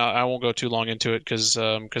similar, and I won't go too long into it because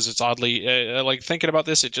it's oddly like thinking about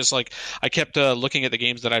this. It just like I kept looking at the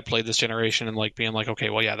games that I played this generation and like being like, okay,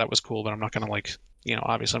 well, yeah, that was cool, but I'm not gonna like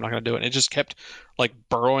obviously I'm not gonna do it. And it just kept like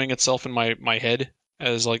burrowing itself in my head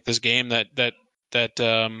as like this game that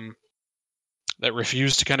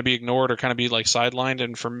refused to kind of be ignored or kind of be like sidelined.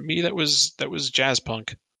 And for me, that was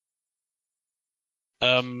Jazzpunk.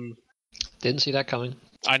 Didn't see that coming.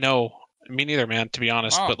 I know. Me neither, man, to be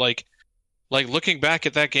honest. Wow. But like looking back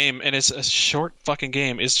at that game, and it's a short fucking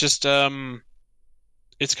game. It's just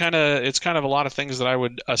it's kind of a lot of things that I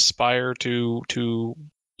would aspire to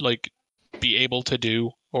like be able to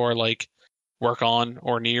do or like work on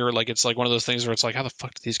or near. Like it's like one of those things where it's like, how the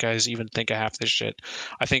fuck do these guys even think of half this shit?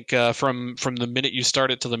 I think from the minute you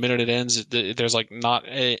start it to the minute it ends, there's like not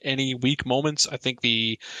any weak moments. I think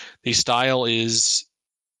the style is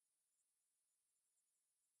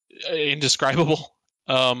indescribable.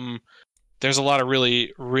 There's a lot of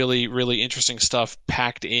really, really, really interesting stuff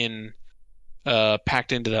packed into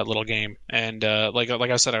that little game. And like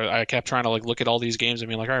I said, I kept trying to like look at all these games and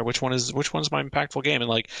be like, all right, which one's my impactful game? And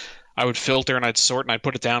like I would filter and I'd sort and I'd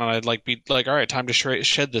put it down and I'd like be like, all right, time to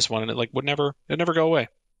shed this one, and it never go away.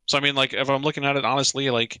 So I mean, like if I'm looking at it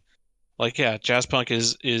honestly, like yeah, Jazzpunk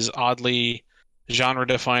is oddly genre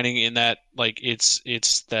defining in that like it's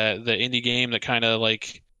the indie game that kind of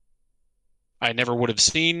like I never would have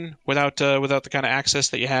seen without the kind of access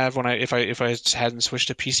that you have when if I hadn't switched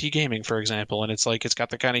to PC gaming, for example. And it's like it's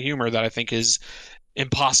got the kind of humor that I think is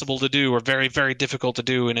impossible to do or very, very difficult to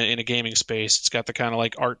do in a gaming space. It's got the kind of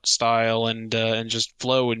like art style and just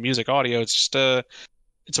flow and music audio. It's just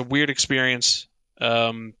it's a weird experience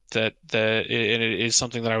that it is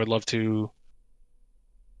something that I would love to,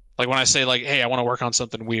 like when I say like, hey, I want to work on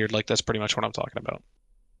something weird, like that's pretty much what I'm talking about.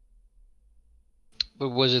 But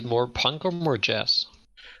was it more punk or more jazz?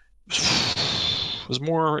 It was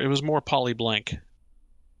more poly blank.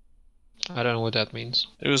 I don't know what that means.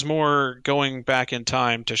 It was more going back in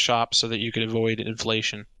time to shop so that you could avoid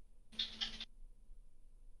inflation.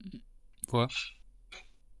 What?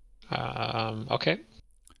 Okay.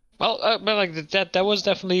 Well, but like that was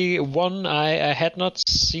definitely one I had not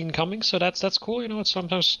seen coming. So that's cool. It's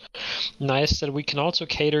sometimes nice that we can also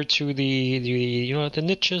cater to the the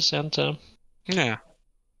niches and yeah.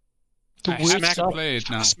 The weird stuff. Play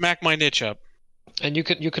it now. Smack my niche up. And you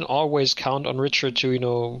can always count on Richard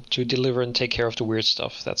to deliver and take care of the weird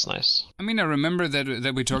stuff. That's nice. I mean, I remember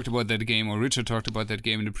that we talked about that game, or Richard talked about that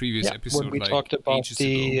game in the previous episode. When we like talked about ages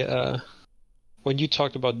ago. When you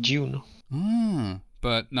talked about Dune.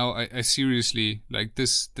 But now I seriously like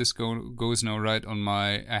this goes now right on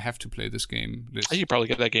my I have to play this game list. You could probably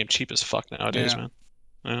get that game cheap as fuck nowadays, man.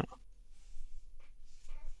 Yeah.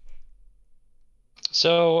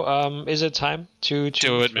 So, is it time to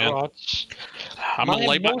do it, man? I'm gonna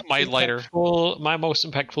light my lighter. My most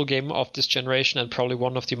impactful game of this generation, and probably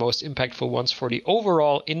one of the most impactful ones for the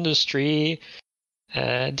overall industry,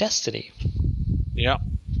 Destiny. Yeah.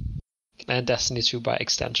 And Destiny 2 by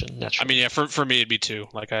extension, naturally. I mean, yeah, for me it'd be 2.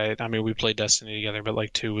 Like I mean, we played Destiny together, but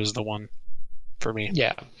like 2 was the one for me.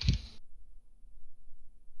 Yeah.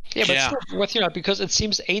 Yeah, but still, with because it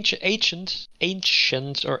seems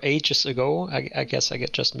ancient or ages ago. I guess I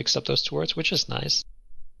get just mixed up those two words, which is nice.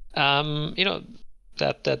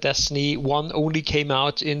 That Destiny 1 only came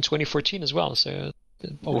out in 2014 as well. So,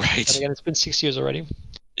 right. But again, it's been 6 years already.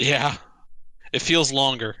 Yeah, it feels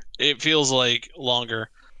longer. It feels like longer.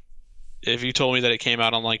 If you told me that it came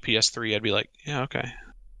out on like PS3, I'd be like, yeah, okay.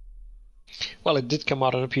 Well, it did come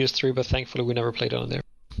out on a PS3, but thankfully we never played it on there.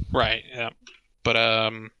 Right. Yeah. But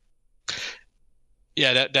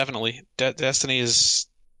yeah, definitely. Destiny is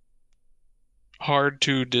hard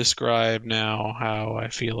to describe now how I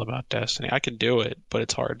feel about Destiny. I can do it, but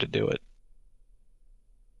it's hard to do it.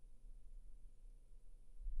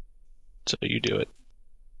 So you do it.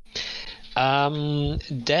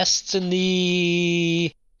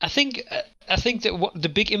 Destiny. I think that the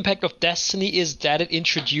big impact of Destiny is that it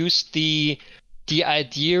introduced the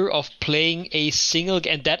idea of playing a single,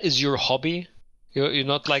 and that is your hobby. You're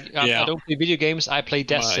not like Yeah. I don't play video games. I play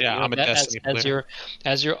Destiny. yeah, I'm a That Destiny player.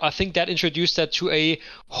 as your. I think that introduced that to a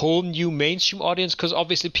whole new mainstream audience because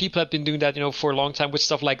obviously people have been doing that for a long time with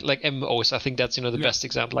stuff like MMOs. I think that's the best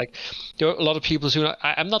example. Like there are a lot of people who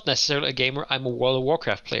I'm not necessarily a gamer. I'm a World of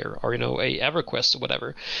Warcraft player or a EverQuest or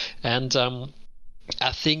whatever, and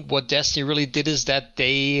I think what Destiny really did is that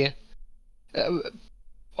they.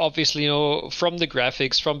 Obviously, from the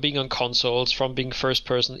graphics, from being on consoles, from being first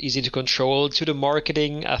person, easy to control, to the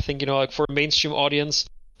marketing, I think, like for a mainstream audience,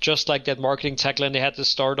 just like that marketing tagline they had to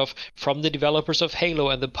start off from the developers of Halo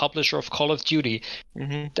and the publisher of Call of Duty.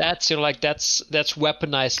 Mm-hmm. That's, that's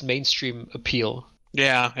weaponized mainstream appeal.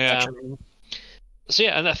 Yeah, true. So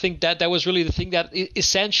yeah, and I think that was really the thing that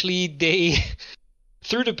essentially they,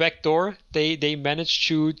 through the back door, they managed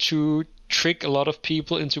to trick a lot of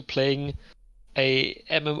people into playing a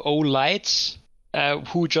MMO light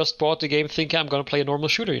who just bought the game thinking I'm going to play a normal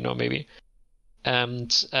shooter, maybe. And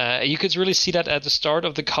you could really see that at the start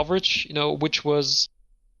of the coverage, which was,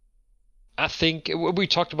 I think, we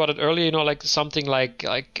talked about it earlier, like something like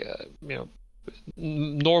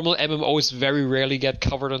normal MMOs very rarely get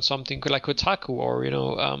covered on something like Kotaku or,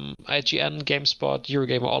 IGN, GameSpot,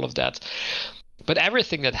 Eurogamer, all of that. But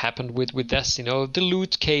everything that happened with Destiny, the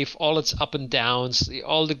loot cave, all its up and downs,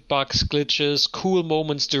 all the bugs, glitches, cool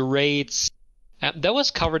moments, the raids, that was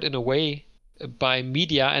covered in a way by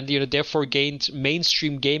media and therefore gained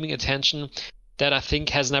mainstream gaming attention that I think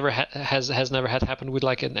has never had happened with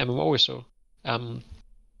like an MMO or so. And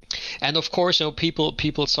of course,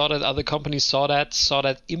 people saw that, other companies saw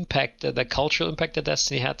that impact, that cultural impact that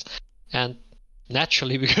Destiny had, and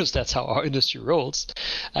naturally, because that's how our industry rolls,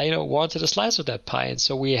 I wanted a slice of that pie, and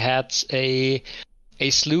so we had a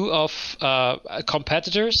slew of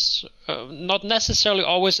competitors, not necessarily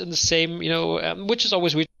always in the same, which is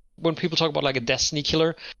always weird when people talk about like a Destiny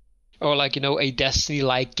killer or like a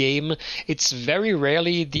Destiny-like game. It's very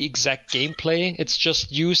rarely the exact gameplay. It's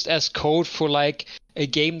just used as code for like a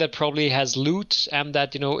game that probably has loot and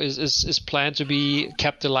that is planned to be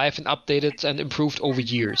kept alive and updated and improved over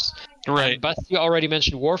years. Right. But you already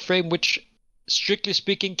mentioned Warframe, which, strictly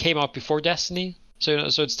speaking, came out before Destiny. So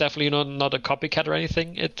it's definitely not a copycat or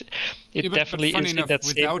anything. It definitely funny is enough, that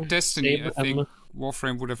without same, Destiny, I think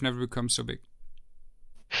Warframe would have never become so big.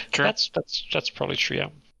 True. That's probably true.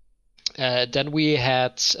 Yeah. Then we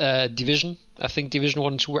had Division. I think Division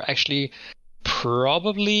 1 and 2 were actually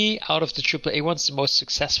probably out of the AAA ones the most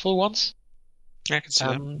successful ones. I can see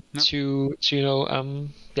that.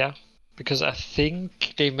 Yeah. Because I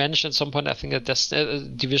think they mentioned at some point, I think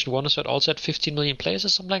that Division 1 also had 15 million players or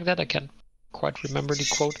something like that. I can't quite remember the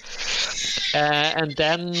quote. And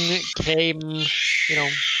then came,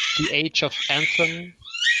 the age of Anthem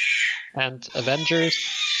and Avengers,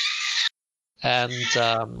 and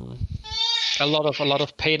a lot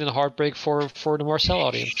of pain and heartbreak for the Marcel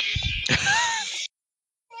audience.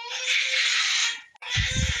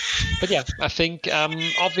 But yeah, I think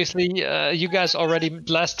obviously you guys already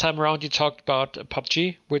last time around you talked about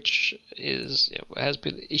PUBG, which has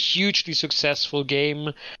been a hugely successful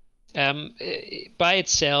game by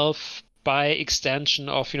itself, by extension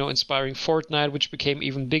of inspiring Fortnite, which became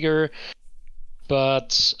even bigger.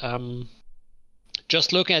 But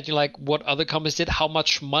just looking at like what other companies did, how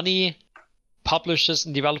much money publishers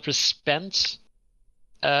and developers spent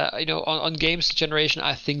on games generation,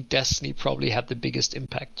 I think Destiny probably had the biggest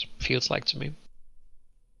impact, feels like to me.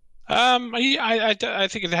 I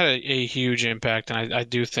think it had a huge impact, and I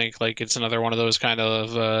do think like it's another one of those kind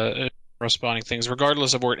of responding things,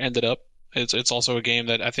 regardless of where it ended up. It's also a game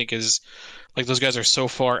that I think is like those guys are so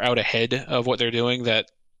far out ahead of what they're doing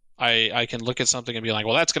that I can look at something and be like,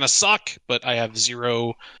 well, that's gonna suck, but I have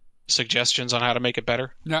zero suggestions on how to make it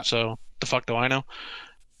better. Yeah. So the fuck do I know?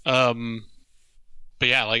 But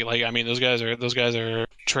yeah, like I mean, those guys are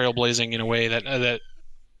trailblazing in a way that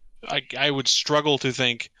I would struggle to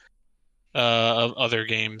think of other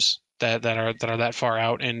games that are that far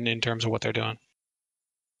out in terms of what they're doing,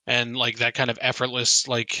 and like that kind of effortless,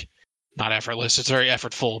 like not effortless, it's very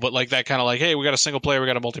effortful, but like that kind of like, hey, we got a single player, we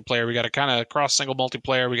got a multiplayer, we got a kind of cross single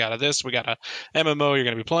multiplayer, we got we got a MMO, you're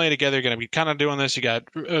gonna be playing together, you're gonna be kind of doing this, you got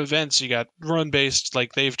events, you got run based,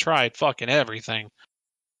 like they've tried fucking everything,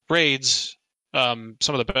 raids. Some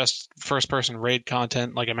of the best first-person raid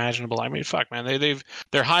content like imaginable. I mean, fuck, man,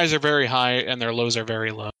 their highs are very high and their lows are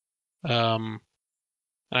very low. And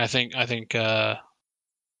I think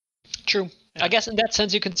true. Yeah. I guess in that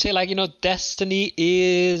sense you can say like Destiny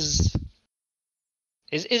is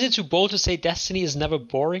it too bold to say Destiny is never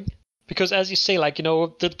boring? Because as you say, like the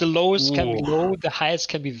lows can be low, the highs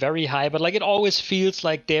can be very high, but like it always feels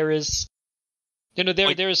like there is You know,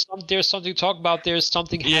 there's something to talk about. There's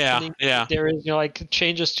something happening. Yeah. There is, you know, like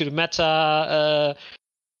changes to the meta.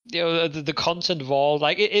 You know, the content wall.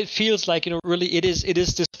 Like it feels like, you know, really it is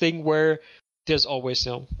this thing where there's always,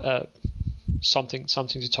 you know, something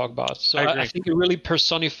to talk about. So I think it really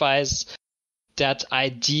personifies that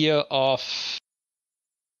idea of,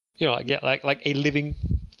 you know, like a living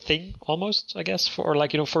thing almost, I guess, for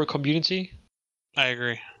like, you know, for a community. I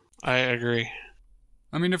agree.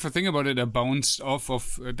 I mean, if I think about it, I bounced off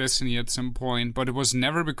of Destiny at some point, but it was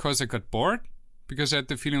never because I got bored. Because I had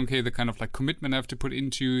the feeling, okay, the kind of like commitment I have to put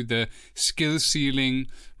into the skill ceiling,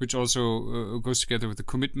 which also goes together with the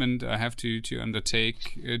commitment I have to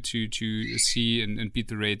undertake to see and beat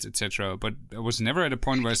the raids, etc. But I was never at a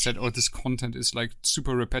point where I said, oh, this content is like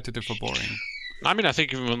super repetitive or boring. I mean, I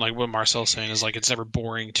think even like what Marcel's saying is like it's never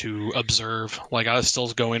boring to observe. Like I still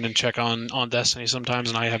go in and check on Destiny sometimes,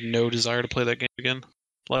 and I have no desire to play that game again.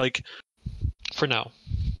 Like for now,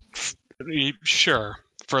 sure,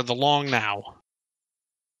 for the long now.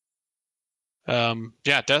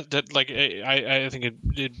 Yeah, like I think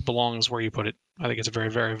it belongs where you put it. I think it's a very,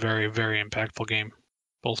 very, very, very impactful game,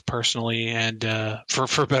 both personally and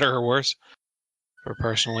for better or worse, or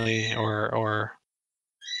personally or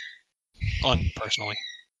unpersonally.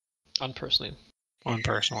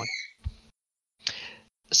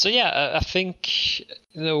 So yeah, I think, you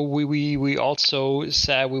know, we also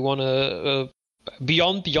said we want to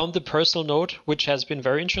beyond the personal note, which has been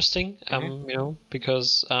very interesting, you know,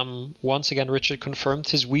 because once again Richard confirmed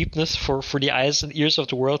his weakness for the eyes and ears of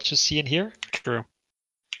the world to see and hear. True.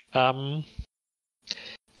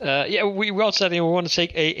 Yeah, we also said, you know, we want to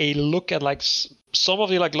take a look at like some of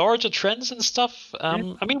the like larger trends and stuff. I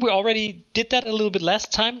mean, we already did that a little bit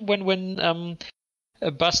last time when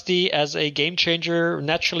Basti as a game changer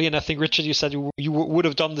naturally, and I think Richard, you said you would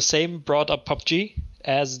have done the same, brought up PUBG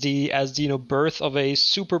as the you know, birth of a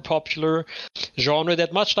super popular genre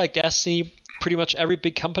that, much like Destiny, pretty much every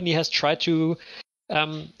big company has tried to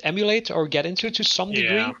emulate or get into to some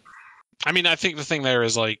degree. I mean, I think the thing there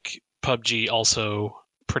is like PUBG also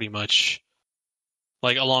pretty much,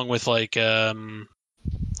 like, along with like DayZ,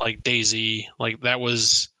 like that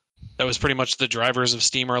was pretty much the drivers of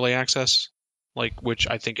Steam Early Access, like, which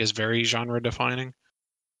I think is very genre defining.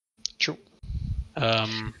 True.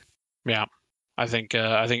 Yeah. I think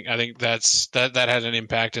that had an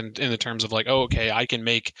impact in the terms of like, oh, okay, I can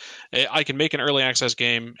make an early access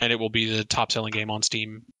game and it will be the top selling game on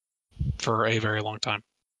Steam for a very long time.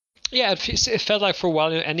 Yeah, it felt like for a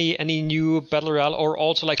while, any new battle royale or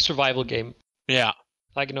also like survival game. Yeah.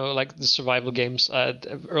 Like, you know, like the survival games,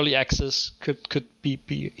 early access could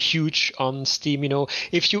be huge on Steam. You know,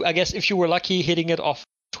 if you were lucky hitting it off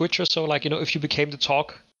Twitch or so, like, you know, if you became the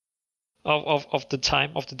talk of the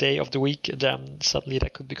time of the day of the week, then suddenly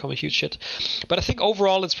that could become a huge hit. But I think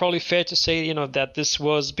overall it's probably fair to say, you know, that this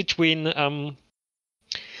was between the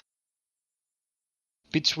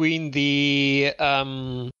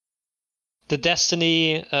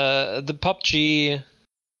Destiny, the PUBG,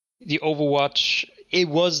 the Overwatch, it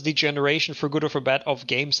was the generation, for good or for bad, of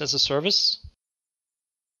games as a service.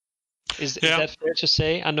 Is that fair to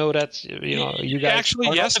say? I know that, you know, you guys actually,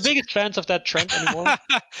 are yes, not the biggest fans of that trend anymore.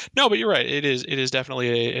 No, but you're right. It is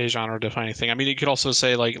definitely a genre defining thing. I mean, you could also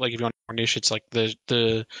say like if you want more niche, it's like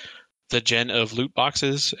the gen of loot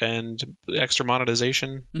boxes and extra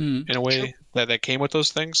monetization in a way that came with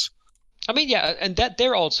those things. I mean, yeah, and that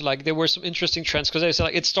there also, like, there were some interesting trends, because I said,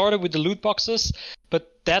 like, it started with the loot boxes,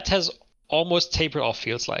 but that has almost tapered off,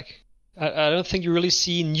 feels like. I don't think you really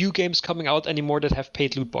see new games coming out anymore that have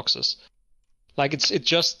paid loot boxes. Like, it's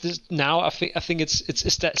just this, now I think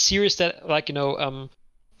it's that series that, like, you know,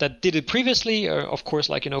 that did it previously, or of course,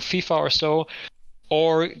 like, you know, FIFA or so,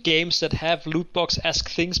 or games that have loot box-esque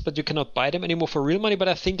things, but you cannot buy them anymore for real money. But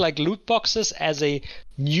I think like loot boxes as a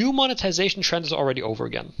new monetization trend is already over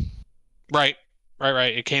again. Right.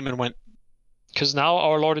 It came and went. Because now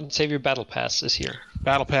our Lord and Savior Battle Pass is here.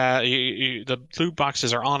 Battle Pass, the loot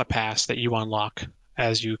boxes are on a pass that you unlock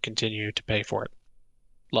as you continue to pay for it.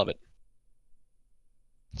 Love it.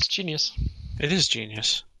 It's genius. It is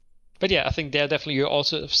genius. But yeah, I think there definitely you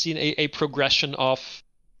also have seen a progression of,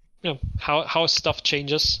 you know, how stuff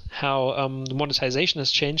changes, how the monetization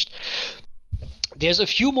has changed. There's a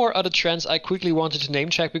few more other trends I quickly wanted to name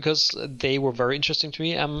check because they were very interesting to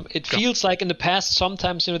me. It feels like in the past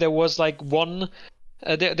sometimes, you know, there was like one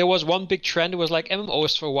there was one big trend. It was like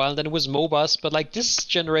MMOs for a while, and then it was MOBAs. But like this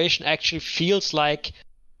generation actually feels like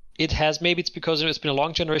it has, maybe it's because it's been a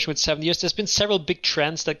long generation with 7 years. There's been several big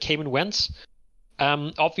trends that came and went.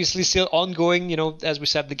 Obviously still ongoing, you know, as we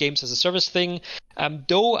said, the games as a service thing.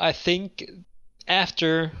 Though I think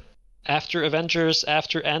after after Avengers,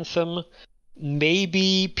 after Anthem,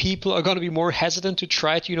 maybe people are going to be more hesitant to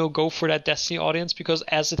try to, go for that Destiny audience, because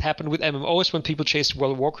as it happened with MMOs when people chased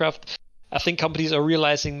World of Warcraft, I think companies are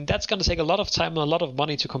realizing that's going to take a lot of time and a lot of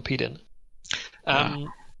money to compete in.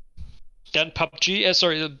 Then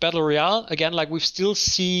PUBG, Battle Royale, again, like we've still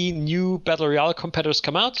seen new Battle Royale competitors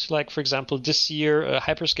come out, like for example this year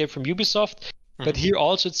Hyperscape from Ubisoft, but here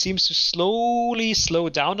also it seems to slowly slow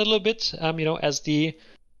down a little bit, as the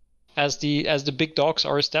big dogs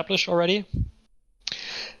are established already.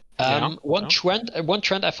 One trend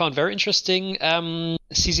I found very interesting,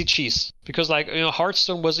 CZ Cheese, because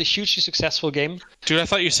Hearthstone was a hugely successful game. Dude, I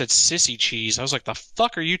thought you said sissy cheese. I was like, the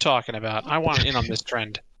fuck are you talking about? I want in on this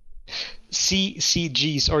trend.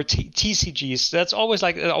 CCGs or TCGs. That's always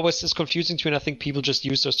is confusing to me, and I think people just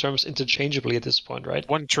use those terms interchangeably at this point, right?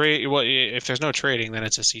 One trade. Well, if there's no trading, then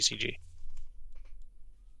it's a CCG.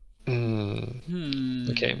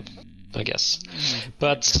 Okay, I guess.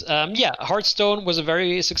 But Hearthstone was a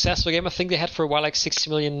very successful game. I think they had for a while like 60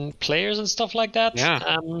 million players and stuff like that.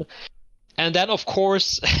 Yeah. And then, of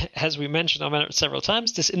course, as we mentioned several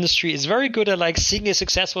times, this industry is very good at seeing a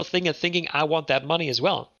successful thing and thinking, I want that money as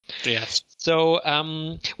well. Yes. So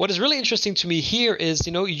what is really interesting to me here is,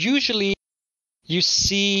 usually you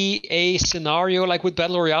see a scenario like with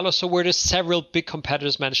Battle Royale or so where there's several big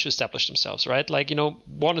competitors manage to establish themselves, right?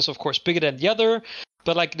 One is, of course, bigger than the other,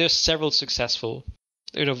 but there's several successful,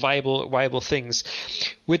 viable things.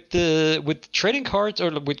 With trading cards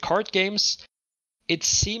or with card games, it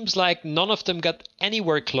seems like none of them got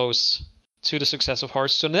anywhere close to the success of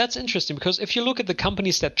Hearthstone. And that's interesting because if you look at the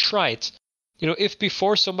companies that tried, if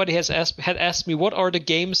before somebody had asked me what are the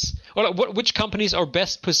games or which companies are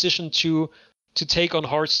best positioned to take on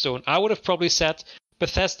Hearthstone, I would have probably said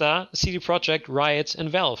Bethesda, CD Projekt, Riot, and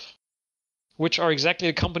Valve, which are exactly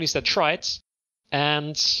the companies that tried.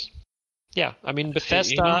 And yeah,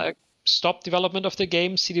 Bethesda stopped development of the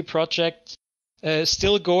game. CD Projekt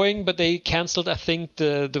still going, but they canceled, I think,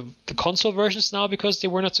 the console versions now because they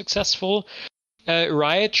were not successful.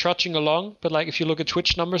 Riot trudging along, but if you look at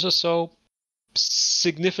Twitch numbers or so,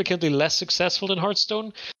 significantly less successful than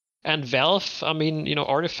Hearthstone. And Valve,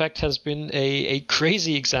 Artifact has been a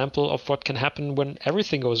crazy example of what can happen when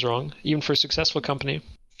everything goes wrong, even for a successful company.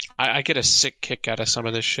 I get a sick kick out of some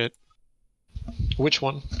of this shit. Which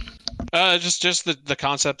one? Just the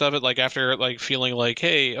concept of it, after feeling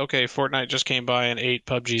hey, okay, Fortnite just came by and ate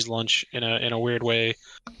PUBG's lunch in a weird way.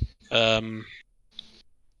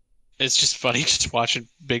 It's just funny just watching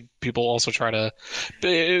big people also try to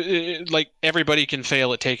everybody can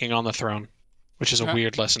fail at taking on the throne, which is a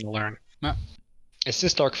weird lesson to learn. Is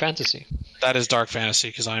this dark fantasy? That is dark fantasy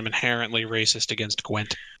because I'm inherently racist against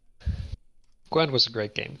Gwent. Gwent was a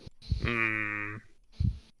great game.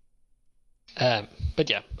 But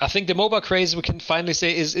yeah, I think the MOBA craze we can finally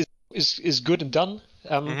say is good and done.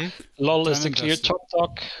 LoL is the clear top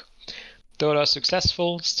dog. Dota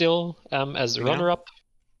successful still as the runner-up.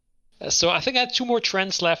 So I think I had two more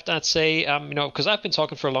trends left. I'd say, because I've been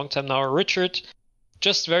talking for a long time now. Richard,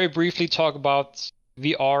 just very briefly talk about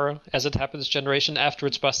VR as it happens this generation.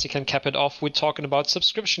 Afterwards, Basti can cap it off with talking about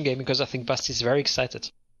subscription gaming because I think Basti's very excited.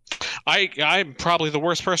 I'm probably the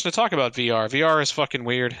worst person to talk about VR. VR is fucking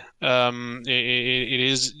weird. It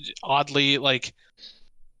is oddly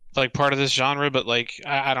part of this genre, but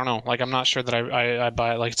I don't know. I'm not sure that I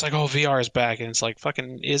buy it. It's VR is back, and it's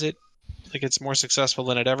fucking is it? It's more successful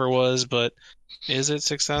than it ever was, but is it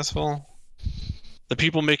successful? The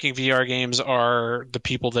people making VR games are the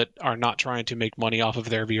people that are not trying to make money off of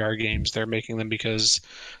their VR games. They're making them because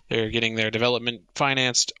they're getting their development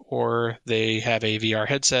financed, or they have a VR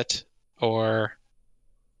headset, or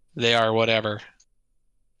they are whatever.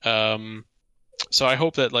 So I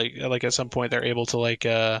hope that at some point they're able to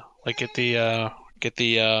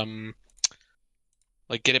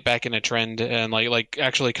get it back in a trend and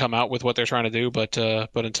actually come out with what they're trying to do. But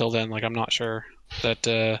until then, I'm not sure that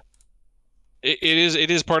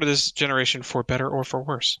it is part of this generation for better or for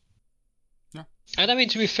worse. Yeah. And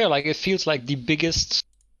to be fair, it feels like the biggest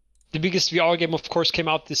VR game, of course, came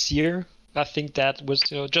out this year. I think that was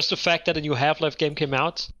just the fact that a new Half-Life game came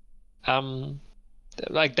out.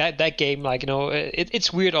 That game,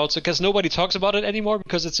 it's weird also because nobody talks about it anymore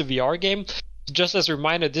because it's a VR game. Just as a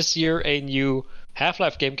reminder, this year a new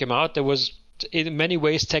Half-Life game came out that was in many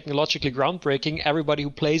ways technologically groundbreaking. Everybody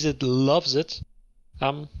who plays it loves it.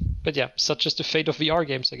 But yeah, such is the fate of VR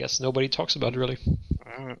games, I guess. Nobody talks about it really.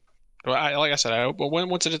 Well, like I said,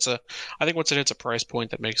 once it hits a price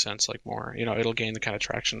point that makes sense, more, it'll gain the kind of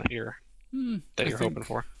traction that you're hoping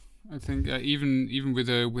for. I think even with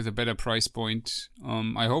a better price point,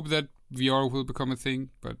 I hope that VR will become a thing.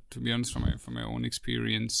 But to be honest, from my own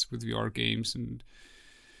experience with VR games, and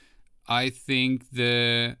I think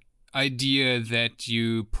the idea that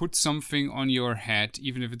you put something on your head,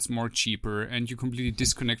 even if it's more cheaper, and you completely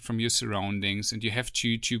disconnect from your surroundings, and you have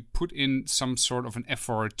to put in some sort of an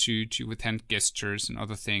effort to with hand gestures and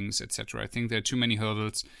other things, etc. I think there are too many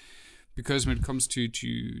hurdles, because when it comes to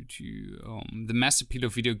the mass appeal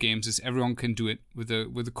of video games is everyone can do it with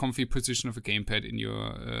a comfy position of a gamepad in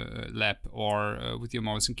your lap, or with your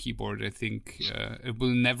mouse and keyboard. I think it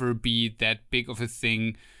will never be that big of a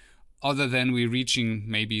thing, other than we're reaching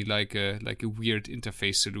maybe like a weird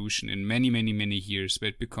interface solution in many years, where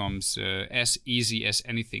it becomes as easy as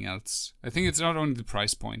anything else. I think it's not only the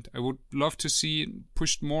price point. I would love to see it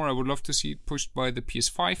pushed more. I would love to see it pushed by the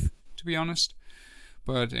PS5, to be honest.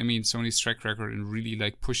 But I mean, Sony's track record in really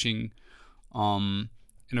like pushing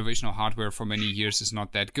innovational hardware for many years is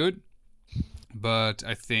not that good. But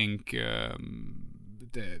I think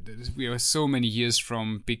we are so many years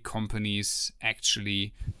from big companies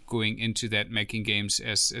actually going into that, making games,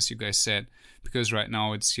 as you guys said, because right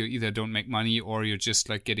now it's you either don't make money or you're just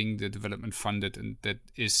like getting the development funded, and that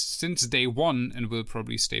is since day one and will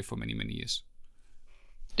probably stay for many years.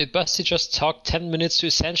 Did Basti just talk 10 minutes to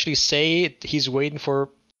essentially say he's waiting for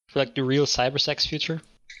like the real CyberSex future?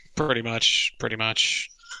 Pretty much.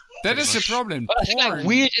 That is the problem. But I think like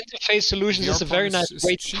weird interface solutions is a very nice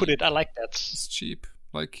way to put it. I like that. It's cheap.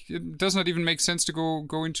 Like, it does not even make sense to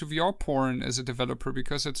go into VR porn as a developer,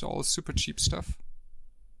 because it's all super cheap stuff.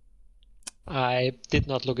 I did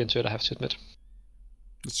not look into it, I have to admit.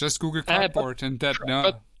 It's just Google Cardboard and that.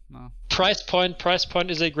 No. Price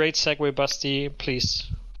point is a great segue, Basti.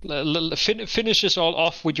 Please finish this all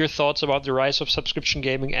off with your thoughts about the rise of subscription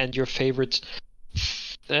gaming and your favorite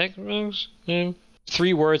 3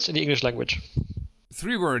 words in the English language.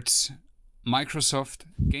 3 words. Microsoft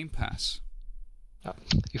Game Pass. Oh,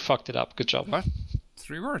 you fucked it up. Good job. What?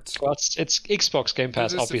 3 words. Well, it's Xbox Game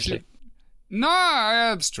Pass, obviously. No,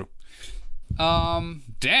 that's true.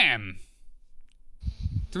 Damn.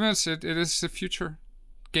 To be honest, it is the future.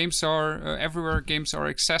 Games are everywhere. Games are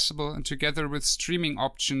accessible, and together with streaming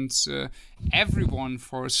options, everyone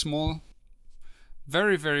for a small,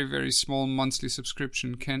 very small monthly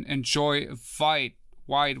subscription can enjoy a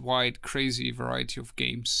wide, crazy variety of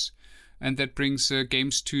games. And that brings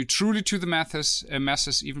games truly to the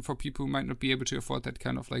masses, even for people who might not be able to afford that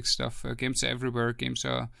kind of like stuff. Games are everywhere. Games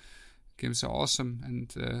are awesome, and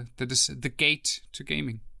that is the gate to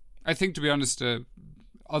gaming. I think, to be honest,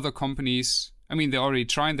 other companies, I mean, they're already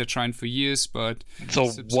trying. They're trying for years, but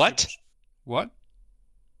what? What?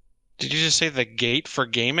 Did you just say the gate for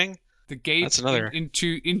gaming? The gate. That's another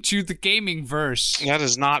into the gaming verse. That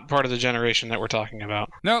is not part of the generation that we're talking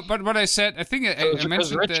about. No, but what I said, I think I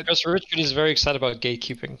mentioned that because Richard is very excited about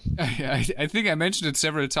gatekeeping. I think I mentioned it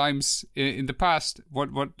several times in the past.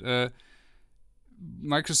 What Microsoft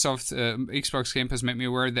Xbox Game Pass made me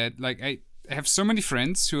aware that, like, I have so many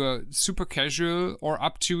friends who are super casual, or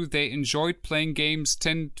up to they enjoyed playing games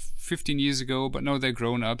 10, 15 years ago, but now they're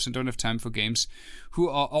grown-ups and don't have time for games, who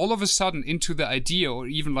are all of a sudden into the idea, or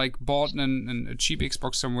even like bought a cheap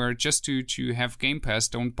Xbox somewhere just to have Game Pass,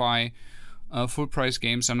 don't buy full-price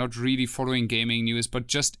games, are not really following gaming news, but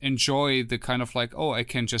just enjoy the kind of like, oh, I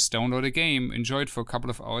can just download a game, enjoy it for a couple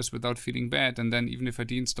of hours without feeling bad, and then even if I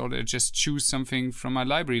deinstall it, I just choose something from my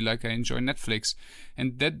library, like I enjoy Netflix.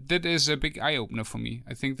 And that is a big eye-opener for me.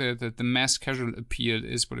 I think that the mass casual appeal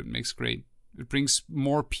is what it makes great. It brings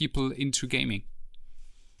more people into gaming.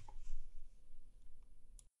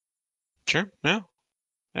 Sure, yeah.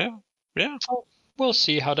 We'll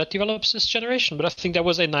see how that develops this generation, but I think that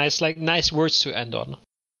was a nice words to end on.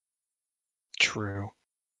 True.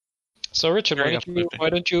 So, Richard, why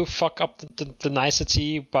don't you fuck up the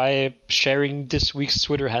nicety by sharing this week's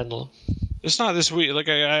Twitter handle? It's not this week. Like,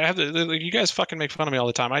 I have to. Like, you guys fucking make fun of me all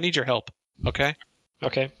the time. I need your help. Okay.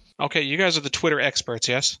 Okay. You guys are the Twitter experts,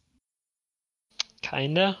 yes?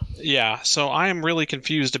 Kinda. Yeah. So I am really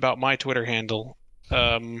confused about my Twitter handle.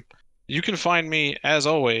 You can find me as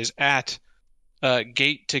always at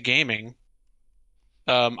Gate to Gaming.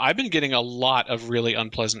 I've been getting a lot of really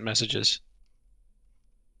unpleasant messages.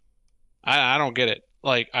 I don't get it.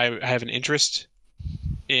 Like, I have an interest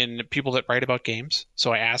in people that write about games,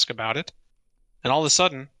 so I ask about it, and all of a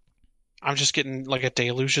sudden, I'm just getting like a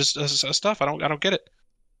deluge of stuff. I don't get it.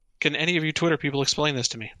 Can any of you Twitter people explain this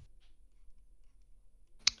to me?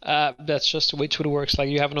 That's just the way Twitter works. Like,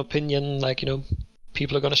 you have an opinion, like,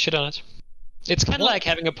 people are gonna shit on it. It's kind of like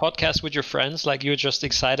having a podcast with your friends. Like, you're just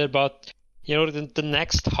excited about You know, the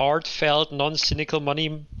next heartfelt, non-cynical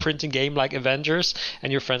money printing game like Avengers,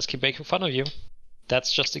 and your friends keep making fun of you.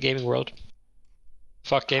 That's just the gaming world.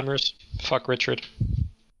 Fuck gamers. Fuck Richard.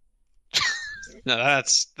 No,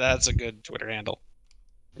 that's a good Twitter handle.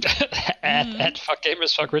 at fuck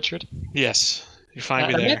gamers, fuck Richard. Yes, you find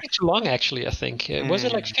me It there. might be too long, actually. I think was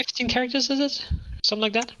it like 15 characters? Is it something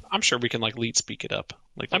like that? I'm sure we can like lead speak it up.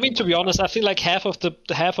 Like, I mean, to be honest, I feel like half of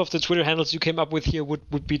the Twitter handles you came up with here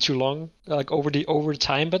would be too long, like over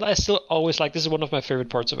time. But I still always like, this is one of my favorite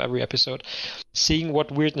parts of every episode, seeing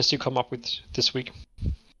what weirdness you come up with this week.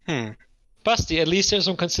 Basti, at least there's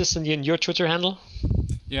some consistency in your Twitter handle.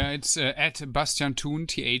 Yeah, it's at Bastian Thun,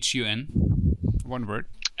 THUN. One word.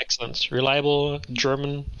 Excellent. Reliable,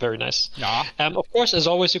 German, very nice. Yeah. Of course, as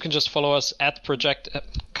always, you can just follow us at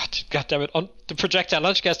God damn it, on the Projectile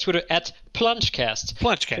Lunchcast Twitter at Plungecast.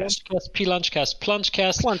 Plungecast.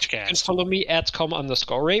 Plungecast. You can follow me at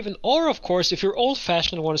 @com_Raven. Or, of course, if you're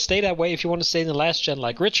old-fashioned and want to stay that way, if you want to stay in the last gen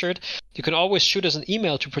like Richard, you can always shoot us an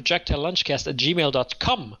email to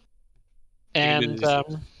projectilelunchcast@gmail.com. And,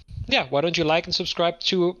 why don't you like and subscribe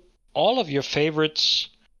to all of your favorite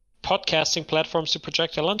podcasting platforms to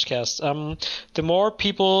Projectile Lunchcast. The more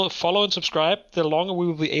people follow and subscribe, the longer we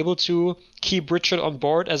will be able to keep Richard on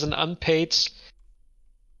board as an unpaid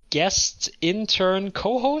guest, intern,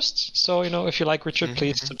 co-host. So, if you like Richard,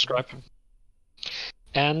 please subscribe.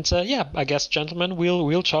 And I guess, gentlemen,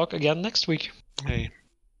 we'll talk again next week. Hey,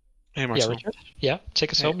 Marcel. Yeah, Richard. Yeah,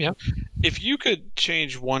 take us home. Yeah. If you could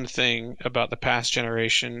change one thing about the past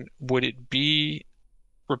generation, would it be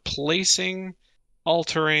replacing,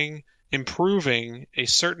 altering, improving a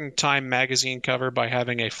certain Time magazine cover by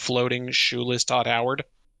having a floating shoeless Todd Howard?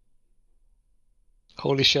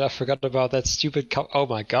 Holy shit, I forgot about that stupid oh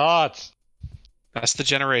my god. That's the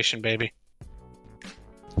generation, baby.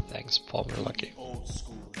 Thanks, Palmer Lucky. Old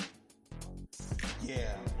school.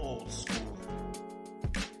 Yeah, old school.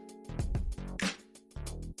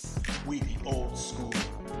 We the old school.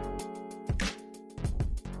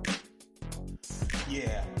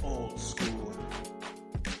 Yeah, old school.